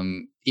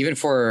 even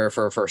for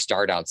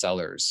start out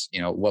sellers,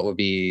 what would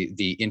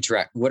be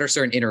what are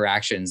certain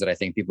interactions that I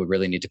think people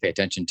really need to pay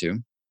attention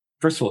to?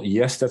 First of all,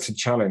 yes, that's a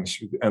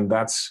challenge. And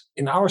that's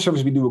in our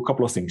service, we do a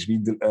couple of things. We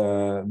do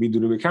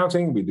the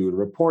accounting, we do the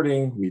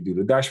reporting, we do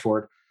the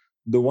dashboard.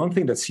 The one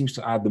thing that seems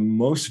to add the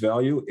most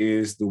value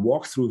is the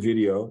walkthrough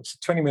video. It's a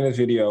 20-minute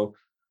video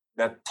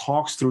that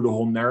talks through the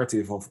whole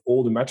narrative of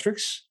all the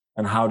metrics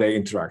and how they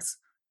interact.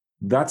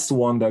 That's the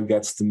one that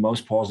gets the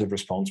most positive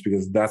response,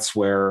 because that's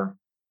where,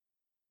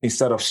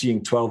 instead of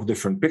seeing 12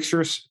 different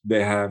pictures,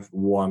 they have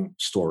one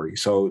story.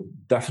 So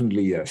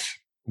definitely yes.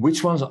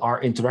 Which ones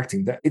are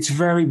interacting? It's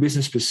very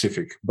business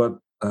specific, but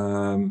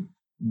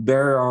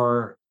there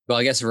are... Well,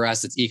 I guess for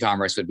us, it's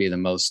e-commerce would be the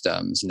most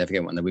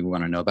significant one that we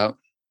want to know about.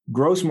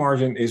 Gross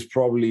margin is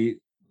probably...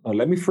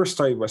 let me first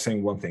start by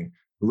saying one thing.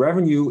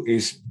 Revenue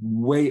is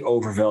way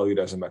overvalued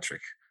as a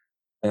metric.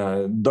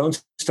 Don't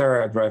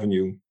stare at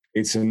revenue.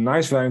 It's a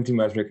nice vanity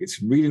metric.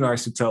 It's really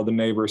nice to tell the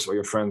neighbors or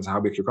your friends how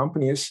big your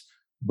company is,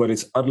 but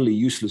it's utterly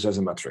useless as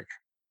a metric.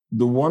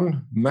 The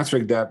one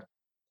metric that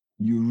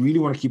you really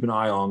want to keep an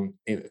eye on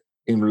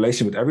in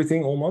relation with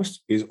everything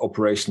almost is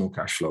operational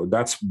cash flow.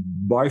 That's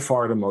by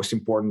far the most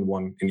important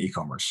one in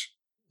e-commerce.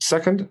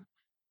 Second,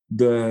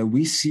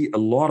 we see a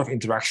lot of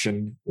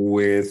interaction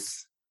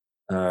with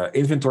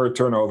inventory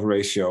turnover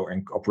ratio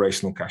and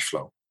operational cash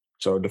flow.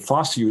 So the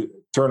faster you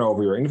turn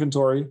over your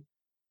inventory,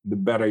 the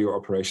better your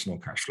operational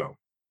cash flow.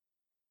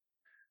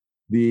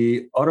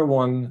 The other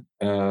one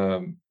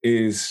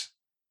is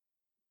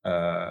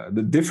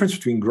the difference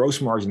between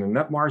gross margin and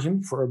net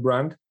margin for a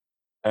brand,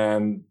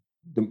 and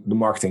the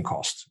marketing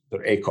cost, the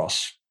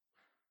ACoS,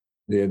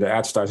 the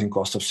advertising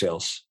cost of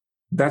sales.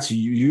 That's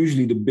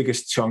usually the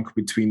biggest chunk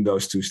between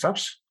those two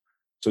steps.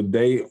 So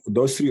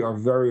those 3 are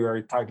very,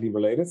 very tightly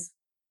related.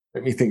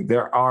 Let me think.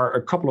 There are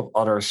a couple of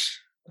others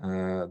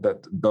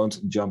that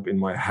don't jump in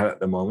my head at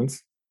the moment,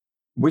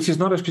 which is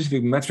not a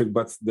specific metric,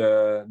 but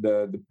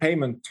the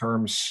payment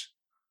terms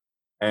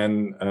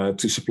and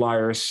to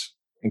suppliers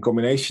in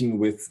combination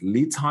with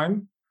lead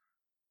time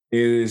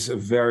is a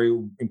very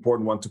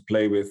important one to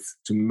play with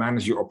to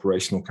manage your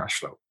operational cash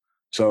flow.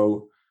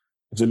 So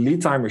if the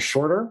lead time is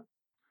shorter,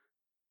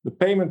 the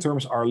payment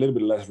terms are a little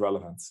bit less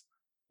relevant.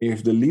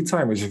 If the lead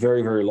time is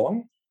very, very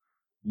long,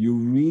 you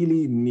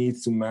really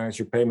need to manage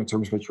your payment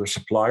terms with your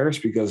suppliers,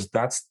 because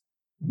that's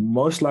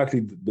most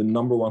likely the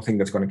number one thing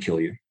that's going to kill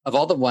you. Of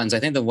all the ones, I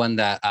think the one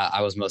that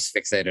I was most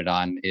fixated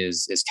on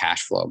is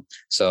cash flow.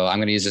 So I'm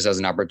going to use this as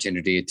an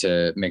opportunity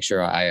to make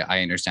sure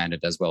I understand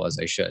it as well as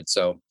I should.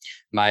 So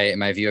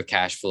my view of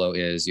cash flow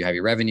is you have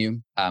your revenue,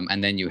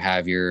 and then you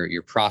have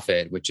your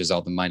profit, which is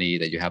all the money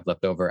that you have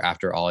left over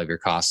after all of your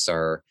costs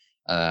are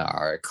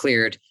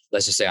cleared.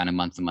 Let's just say on a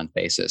month-to-month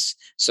basis.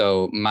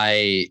 So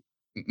my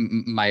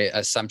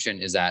assumption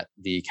is that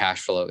the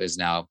cash flow is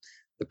now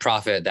the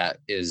profit that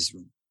is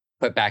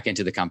put back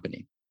into the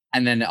company.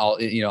 And then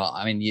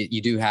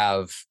you do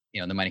have,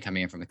 the money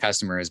coming in from the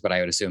customers, but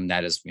I would assume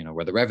that is,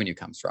 where the revenue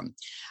comes from.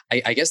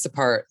 I guess the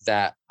part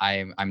that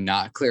I'm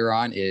not clear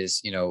on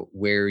is,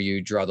 where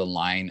you draw the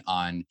line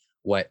on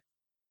what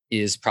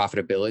is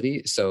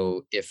profitability.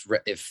 So if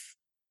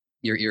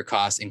your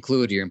costs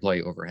include your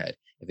employee overhead,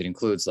 if it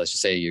includes, let's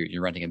just say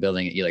you're renting a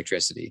building,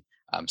 electricity,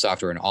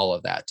 software, and all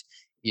of that,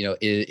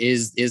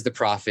 is the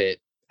profit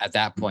at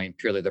that point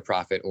purely the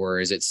profit, or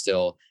is it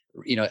still,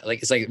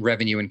 it's like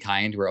revenue in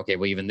kind, where, okay,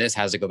 well, even this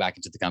has to go back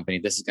into the company.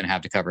 This is going to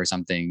have to cover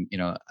something,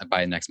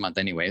 by next month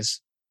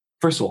anyways.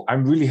 First of all,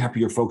 I'm really happy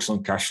you're focused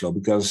on cash flow,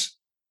 because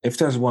if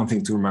there's one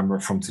thing to remember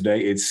from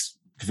today, it's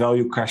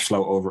value cash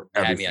flow over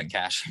everything. Yeah,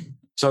 cash.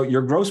 So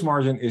your gross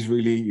margin is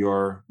really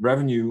your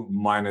revenue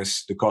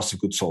minus the cost of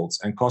goods sold.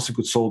 And cost of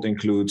goods sold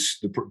includes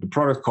the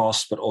product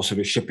costs, but also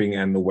the shipping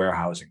and the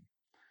warehousing.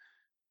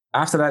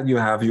 After that, you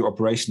have your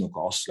operational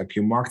costs, like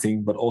your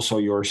marketing, but also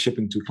your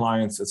shipping to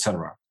clients,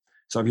 etc.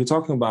 So if you're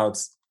talking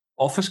about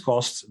office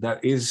costs,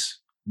 that is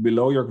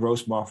below your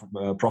gross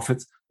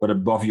profit, but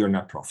above your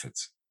net profit.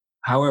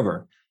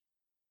 However,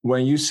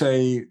 when you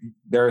say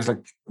there's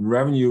like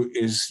revenue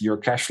is your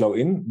cash flow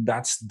in,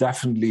 that's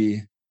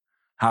definitely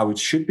how it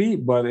should be,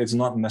 but it's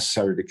not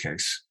necessarily the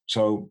case.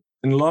 So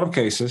in a lot of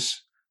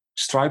cases,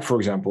 Stripe, for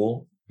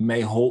example,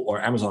 may hold,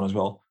 or Amazon as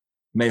well,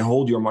 may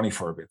hold your money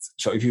for a bit.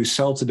 So if you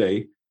sell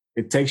today,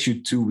 it takes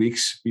you 2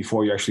 weeks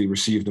before you actually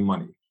receive the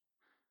money.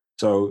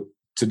 So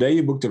today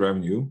you book the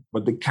revenue,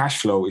 but the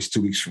cash flow is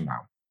 2 weeks from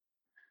now.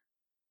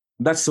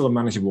 That's still a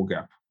manageable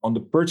gap. On the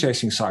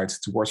purchasing side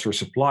towards your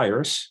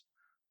suppliers,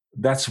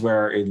 that's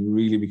where it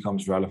really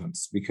becomes relevant,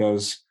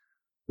 because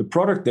the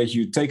product that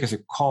you take as a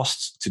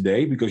cost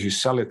today, because you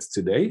sell it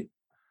today,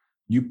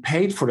 you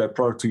paid for that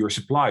product to your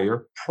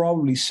supplier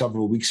probably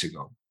several weeks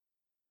ago.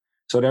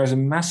 So there's a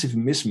massive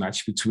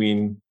mismatch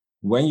between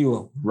when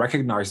you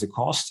recognize the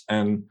cost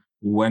and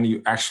when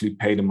you actually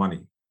pay the money.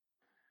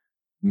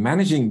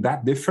 Managing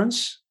that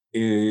difference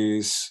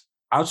is,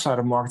 outside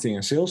of marketing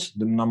and sales,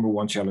 the number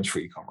one challenge for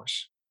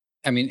e-commerce.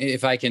 I mean,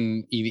 if I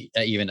can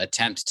even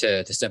attempt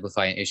to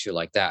simplify an issue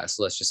like that.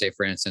 So let's just say,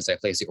 for instance, I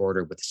place the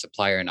order with the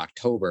supplier in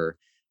October,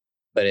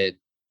 but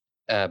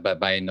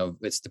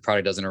the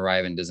product doesn't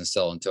arrive and doesn't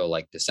sell until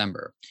like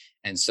December.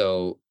 And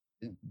so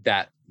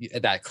that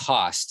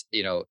cost,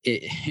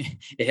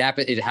 it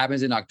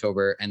happens in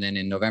October, and then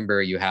in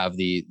November you have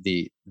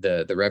the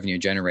revenue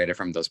generated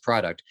from those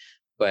product.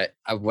 But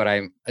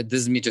this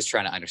is me just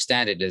trying to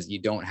understand it, is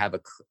you don't have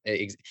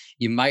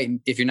you might,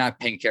 if you're not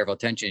paying careful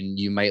attention,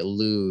 you might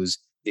lose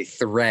the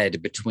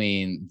thread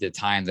between the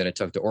time that it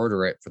took to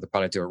order it, for the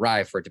product to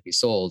arrive, for it to be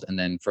sold, and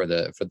then for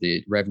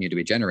the revenue to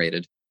be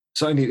generated.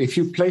 So indeed, if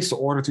you place the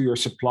order to your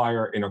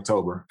supplier in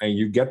October and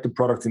you get the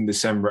product in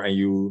December,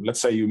 and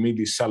let's say you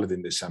immediately sell it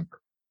in December.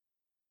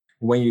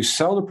 When you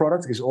sell the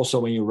product is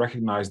also when you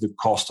recognize the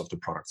cost of the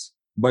product.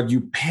 But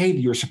you paid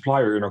your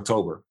supplier in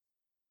October.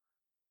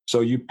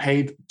 So you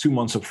paid 2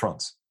 months up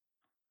front.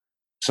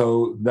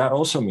 So that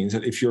also means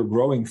that if you're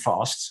growing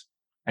fast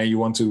and you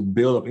want to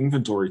build up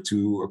inventory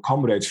to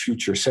accommodate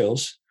future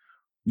sales,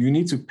 you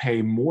need to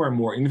pay more and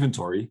more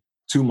inventory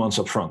 2 months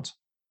up front.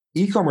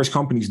 E-commerce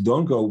companies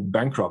don't go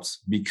bankrupt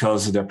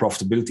because their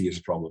profitability is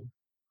a problem.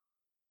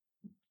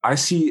 I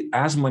see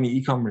as many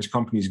e-commerce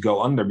companies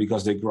go under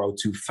because they grow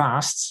too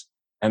fast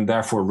and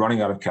therefore running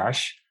out of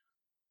cash,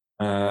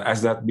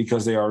 as that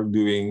because they are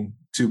doing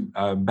too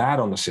bad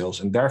on the sales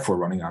and therefore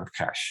running out of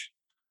cash.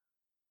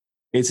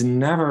 It's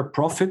never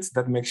profit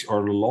that makes,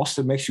 or loss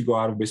that makes you go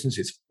out of business.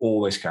 It's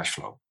always cash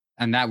flow.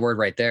 And that word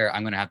right there,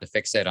 I'm going to have to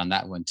fixate on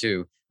that one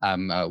too,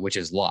 which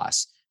is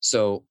loss.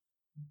 So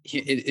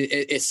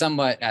it's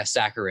somewhat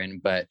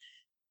saccharine, but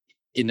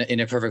in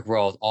a perfect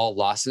world, all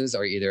losses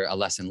are either a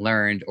lesson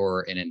learned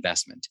or an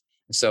investment.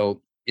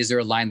 So is there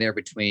a line there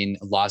between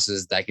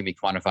losses that can be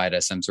quantified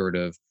as some sort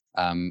of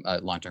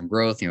long-term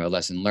growth, a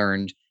lesson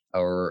learned,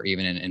 or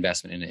even an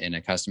investment in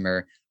a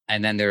customer?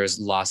 And then there's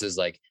losses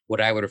like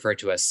what I would refer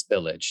to as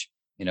spillage.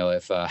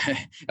 If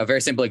a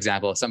very simple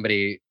example, if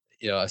somebody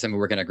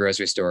working in a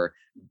grocery store,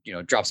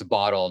 drops a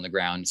bottle on the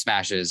ground,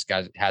 smashes,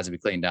 has to be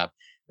cleaned up.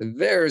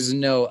 There's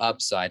no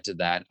upside to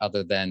that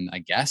other than, I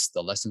guess,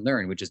 the lesson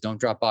learned, which is don't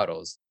drop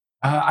bottles.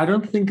 I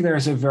don't think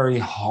there's a very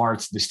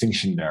hard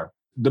distinction there.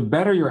 The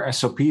better your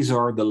SOPs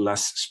are, the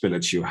less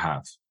spillage you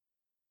have,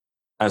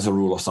 as a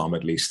rule of thumb,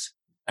 at least.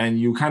 And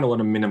you kind of want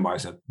to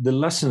minimize it. The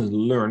lessons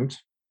learned,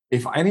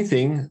 if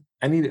anything,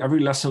 every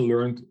lesson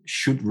learned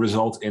should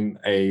result in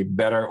a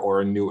better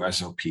or a new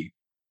SOP.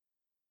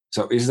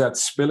 So is that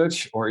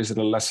spillage or is it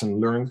a lesson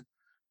learned?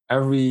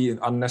 Every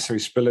unnecessary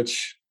spillage,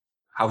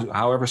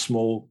 however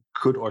small,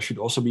 could or should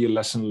also be a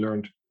lesson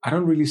learned. I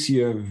don't really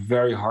see a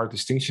very hard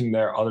distinction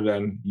there, other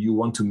than you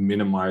want to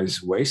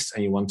minimize waste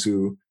and you want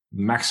to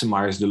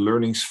maximize the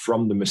learnings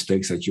from the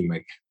mistakes that you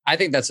make. I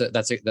think that's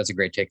a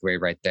great takeaway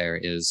right there.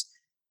 Is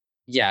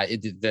yeah,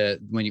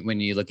 when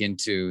you look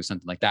into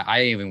something like that,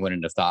 I even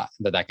wouldn't have thought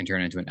that can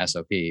turn into an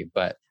SOP.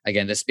 But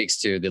again, this speaks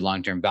to the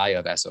long-term value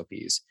of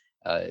SOPs.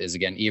 Is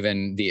again,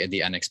 even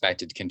the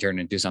unexpected can turn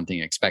into something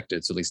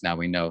expected. So at least now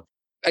we know.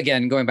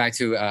 Again, going back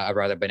to a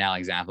rather banal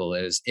example,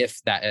 is if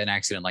an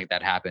accident like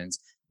that happens,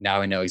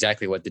 now we know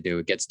exactly what to do.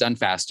 It gets done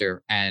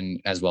faster, and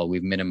as well,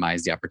 we've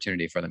minimized the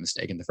opportunity for the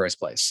mistake in the first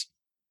place.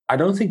 I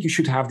don't think you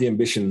should have the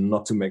ambition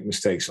not to make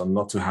mistakes or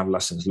not to have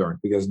lessons learned,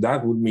 because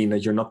that would mean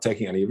that you're not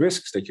taking any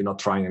risks, that you're not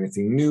trying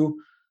anything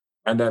new.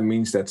 And that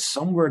means that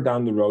somewhere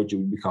down the road, you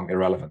will become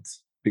irrelevant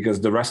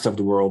because the rest of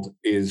the world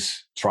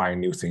is trying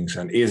new things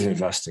and is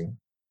investing.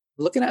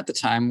 Looking at the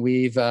time,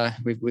 we've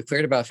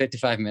cleared about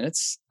 55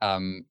 minutes.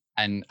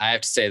 And I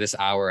have to say this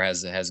hour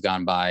has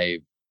gone by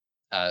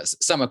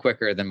somewhat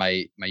quicker than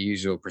my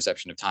usual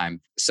perception of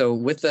time. So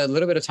with the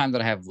little bit of time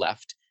that I have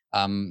left,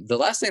 the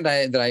last thing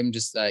that I'm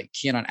just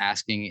keen on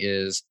asking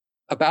is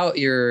about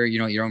your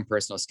own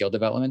personal skill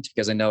development,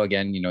 because I know,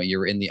 again,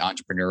 you're in the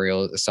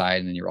entrepreneurial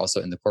side and you're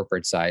also in the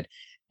corporate side.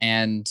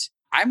 And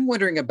I'm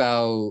wondering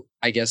about,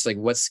 I guess, like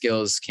what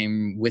skills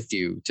came with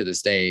you to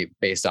this day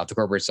based off the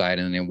corporate side,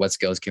 and then what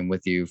skills came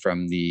with you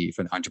from the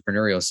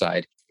entrepreneurial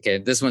side. Okay,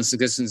 this one's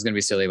going to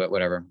be silly, but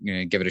whatever,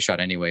 give it a shot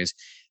anyways.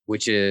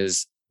 Which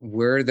is,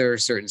 were there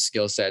certain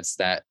skill sets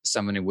that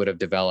someone would have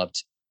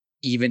developed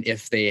even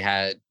if they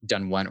had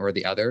done one or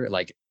the other,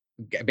 like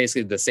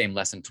basically the same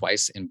lesson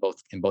twice in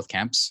both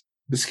camps?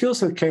 The skills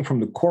that came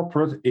from the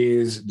corporate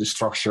is the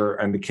structure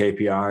and the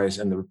KPIs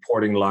and the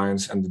reporting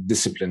lines and the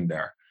discipline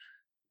there.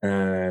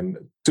 And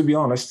to be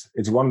honest,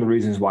 it's one of the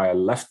reasons why I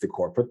left the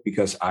corporate,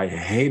 because I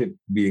hated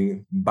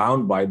being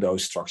bound by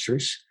those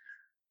structures.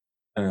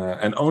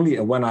 And only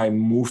when I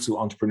moved to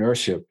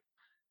entrepreneurship,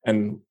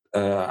 and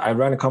I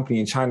ran a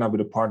company in China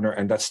with a partner,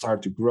 and that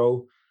started to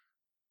grow.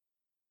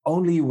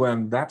 Only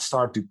when that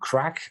started to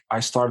crack,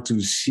 I started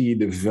to see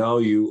the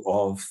value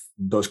of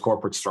those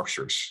corporate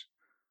structures.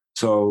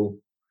 So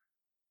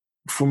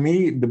for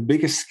me, the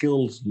biggest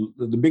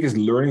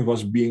learning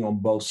was being on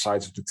both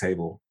sides of the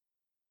table.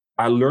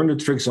 I learned the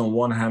tricks on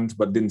one hand,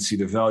 but didn't see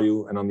the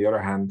value. And on the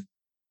other hand,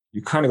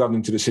 you kind of got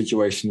into the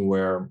situation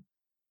where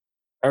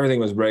everything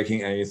was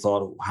breaking and you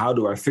thought, how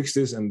do I fix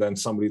this? And then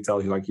somebody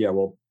tells you like, yeah,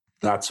 well,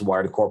 that's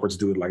why the corporates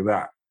do it like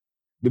that.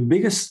 The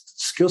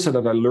biggest skill set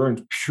that I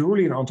learned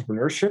purely in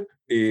entrepreneurship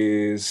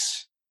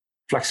is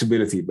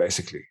flexibility,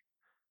 basically.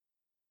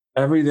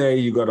 Every day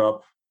you got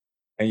up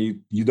and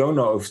you don't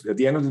know if at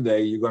the end of the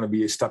day, you're going to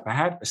be a step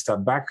ahead, a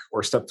step back, or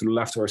a step to the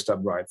left or a step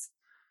right.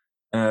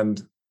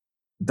 And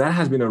that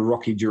has been a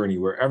rocky journey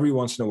where every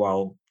once in a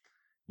while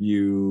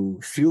you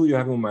feel you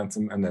have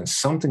momentum and then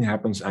something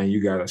happens and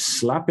you got a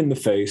slap in the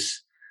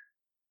face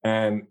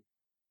and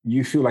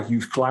you feel like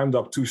you've climbed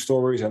up 2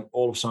 stories and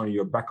all of a sudden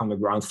you're back on the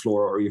ground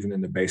floor or even in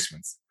the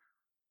basement.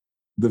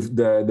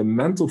 The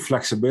mental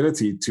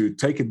flexibility to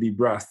take a deep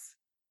breath,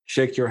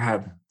 shake your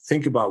head,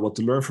 think about what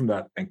to learn from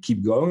that and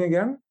keep going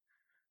again,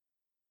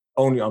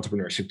 only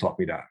entrepreneurship taught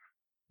me that.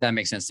 That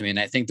makes sense to me. And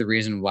I think the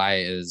reason why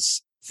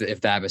is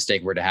if that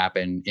mistake were to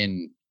happen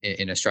in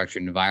a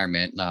structured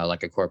environment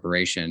like a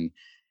corporation,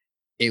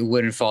 it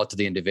wouldn't fall to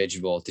the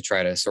individual to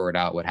try to sort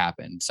out what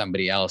happened.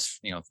 Somebody else,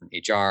 from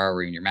HR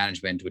or even your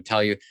management would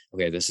tell you,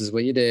 okay, this is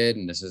what you did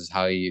and this is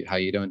how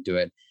you don't do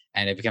it.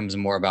 And it becomes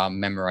more about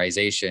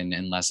memorization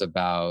and less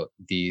about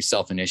the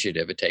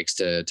self-initiative it takes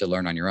to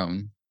learn on your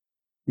own.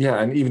 Yeah,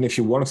 and even if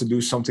you wanted to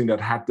do something that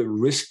had the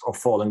risk of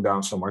falling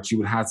down so much, you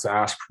would have to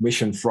ask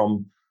permission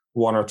from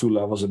 1 or 2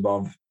 levels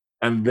above.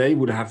 And they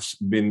would have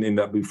been in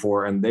that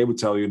before, and they would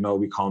tell you, no,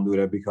 we can't do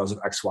that because of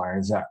X, Y,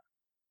 and Z.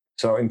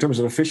 So in terms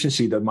of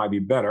efficiency, that might be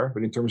better.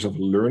 But in terms of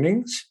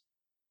learnings,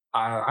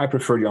 I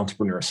prefer the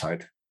entrepreneur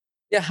side.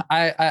 Yeah,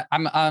 I'm I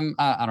don't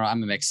know.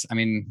 I'm a mix. I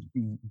mean,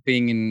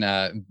 being in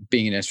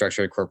a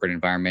structured corporate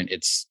environment,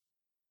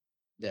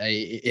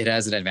 it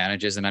has its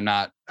advantages, and I'm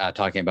not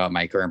talking about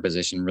my current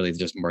position. Really,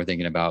 just more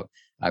thinking about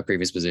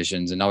previous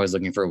positions, and always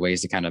looking for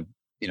ways to kind of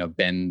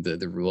bend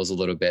the rules a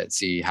little bit,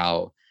 see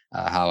how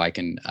I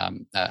can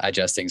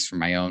adjust things for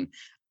my own.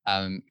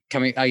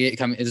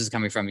 This is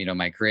coming from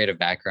my creative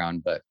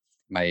background, but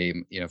my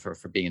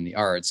for being in the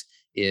arts,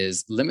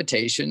 is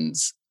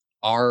limitations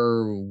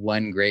are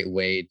one great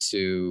way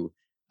to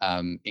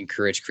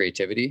encourage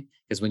creativity,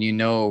 because when you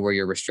know where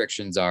your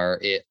restrictions are,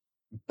 it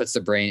puts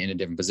the brain in a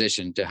different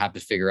position to have to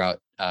figure out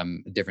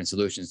different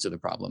solutions to the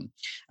problem.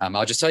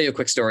 I'll just tell you a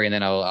quick story and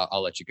then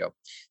I'll let you go.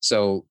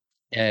 So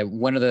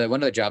one of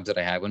the jobs that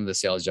I had, one of the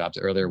sales jobs,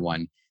 earlier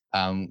one,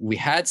 we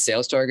had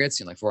sales targets,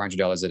 like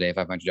 $400 a day,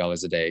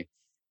 $500 a day.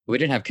 But we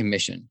didn't have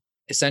commission.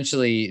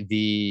 Essentially,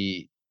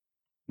 the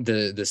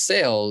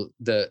sale,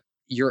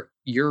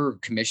 your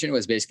commission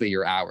was basically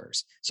your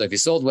hours. So if you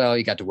sold well,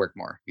 you got to work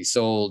more. If you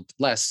sold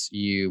less,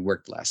 you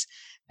worked less.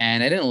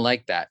 And I didn't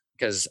like that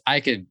because I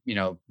could,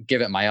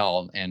 give it my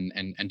all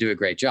and do a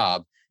great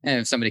job.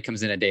 And if somebody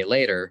comes in a day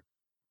later,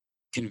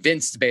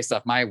 convinced based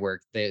off my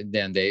work,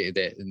 then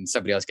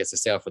somebody else gets the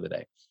sale for the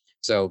day.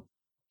 So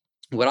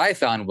what I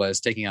found was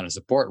taking on a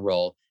support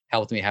role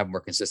helped me have more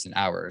consistent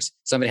hours.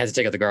 Somebody had to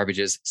take out the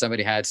garbages.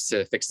 Somebody had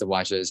to fix the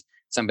watches.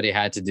 Somebody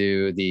had to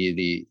do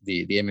the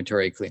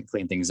inventory,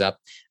 clean things up.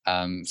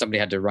 Somebody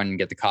had to run and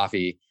get the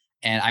coffee.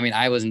 And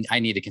I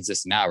needed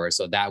consistent hours.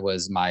 So that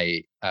was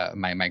my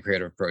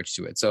creative approach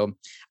to it. So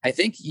I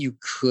think you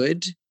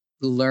could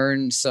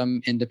learn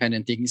some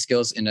independent thinking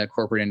skills in a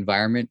corporate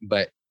environment,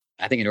 but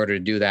I think in order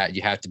to do that,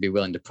 you have to be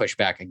willing to push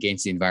back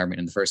against the environment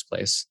in the first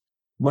place.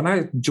 When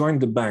I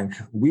joined the bank,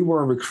 we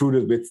were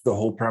recruited with the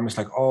whole premise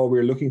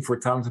we're looking for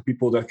talented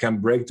people that can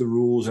break the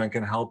rules and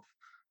can help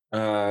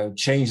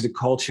change the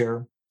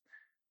culture.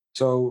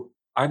 So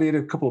I did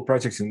a couple of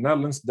projects in the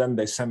Netherlands. Then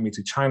they sent me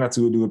to China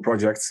to do a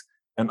project.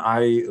 And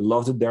I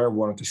loved it there,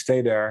 wanted to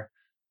stay there.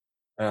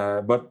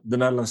 But the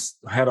Netherlands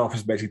head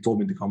office basically told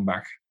me to come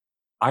back.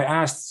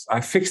 I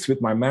fixed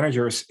with my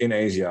managers in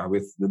Asia,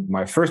 with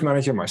my first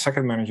manager, my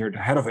second manager, the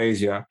head of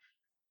Asia.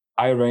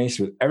 I arranged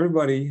with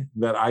everybody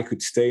that I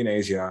could stay in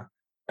Asia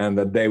and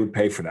that they would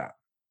pay for that.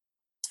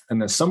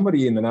 And then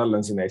somebody in the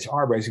Netherlands in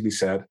HR basically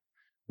said,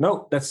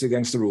 no, that's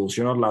against the rules.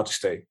 You're not allowed to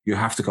stay. You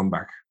have to come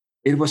back.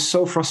 It was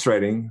so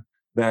frustrating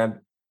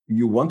that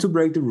you want to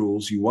break the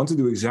rules. You want to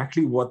do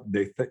exactly what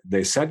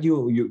they said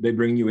they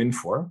bring you in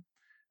for.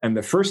 And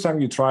the first time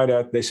you try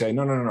that, they say,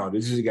 no,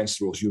 this is against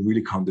the rules. You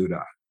really can't do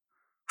that.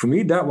 For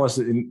me, that was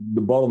the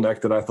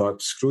bottleneck that I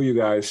thought, screw you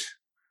guys.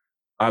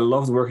 I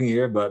loved working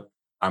here, but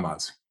I'm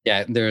out.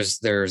 Yeah,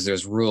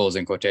 there's rules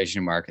in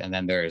quotation mark, and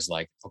then there's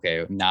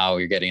okay, now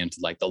you're getting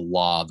into the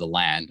law of the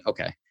land.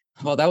 Okay,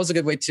 well, that was a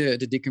good way to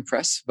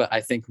decompress, but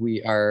I think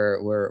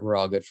we're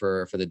all good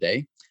for the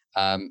day.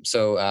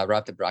 So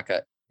Rapted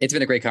Braca, it's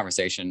been a great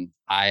conversation.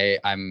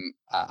 I'm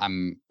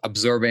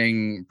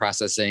absorbing,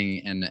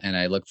 processing, and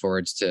I look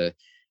forward to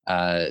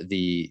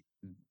the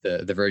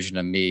version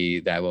of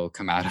me that will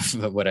come out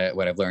of what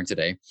I've learned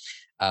today.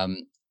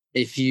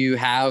 If you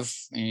have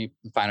any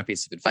final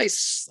piece of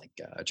advice, like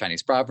a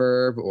Chinese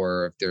proverb,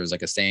 or if there's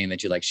a saying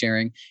that you like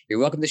sharing, you're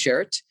welcome to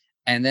share it.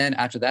 And then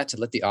after that, to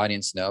let the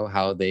audience know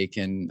how they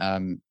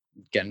can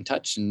get in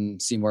touch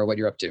and see more of what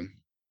you're up to.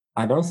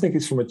 I don't think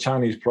it's from a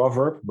Chinese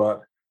proverb,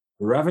 but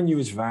revenue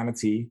is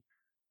vanity,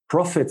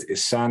 profit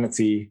is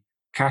sanity,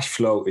 cash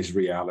flow is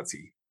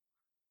reality.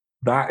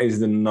 That is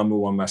the number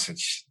one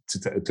message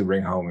to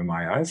bring home in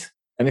my eyes.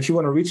 And if you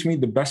want to reach me,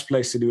 the best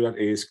place to do that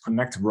is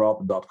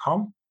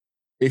connectrob.com.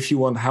 If you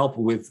want help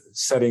with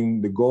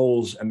setting the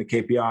goals and the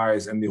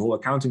KPIs and the whole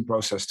accounting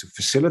process to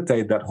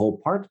facilitate that whole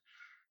part,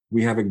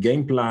 we have a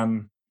game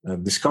plan, a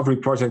discovery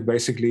project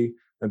basically,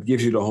 that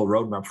gives you the whole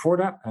roadmap for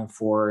that. And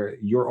for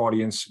your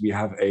audience, we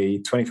have a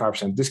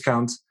 25%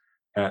 discount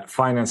at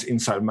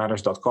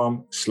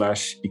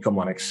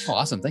financeinsightmatters.com/ecomonics. Oh,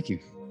 awesome. Thank you.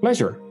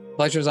 Pleasure.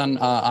 Pleasure's on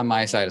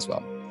my side as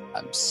well.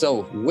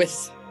 So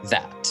with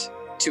that,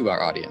 to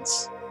our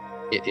audience,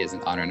 it is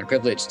an honor and a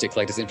privilege to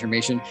collect this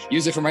information,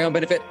 use it for my own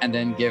benefit, and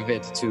then give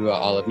it to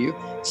all of you.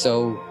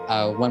 So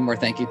one more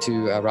thank you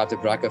to Rapted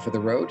Braca for the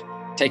road.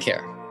 Take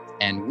care,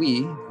 and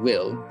we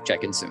will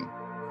check in soon.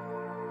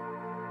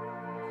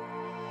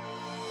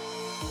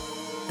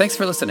 Thanks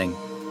for listening.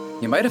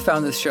 You might have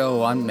found this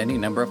show on any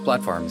number of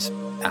platforms: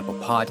 Apple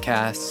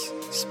Podcasts,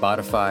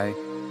 Spotify,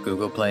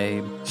 Google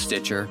Play,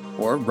 Stitcher,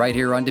 or right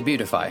here on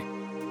Debutify.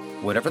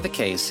 Whatever the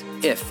case,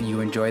 if you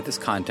enjoyed this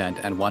content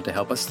and want to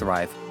help us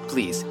thrive,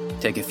 please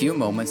take a few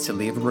moments to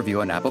leave a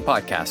review on Apple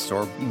Podcasts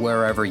or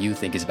wherever you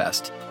think is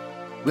best.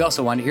 We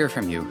also want to hear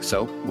from you,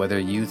 so whether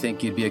you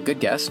think you'd be a good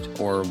guest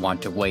or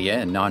want to weigh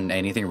in on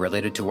anything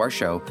related to our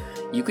show,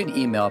 you can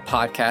email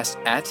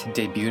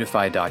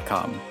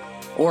podcast@debutify.com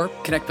or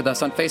connect with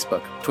us on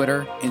Facebook,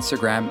 Twitter,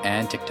 Instagram,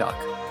 and TikTok.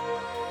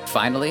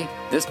 Finally,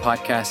 this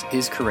podcast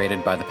is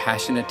created by the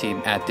passionate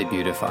team at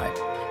Debutify.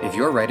 If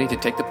you're ready to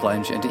take the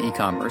plunge into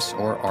e-commerce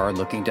or are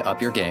looking to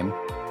up your game,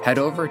 head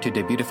over to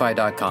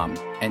debutify.com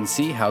and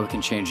see how it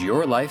can change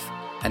your life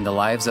and the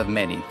lives of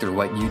many through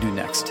what you do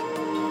next.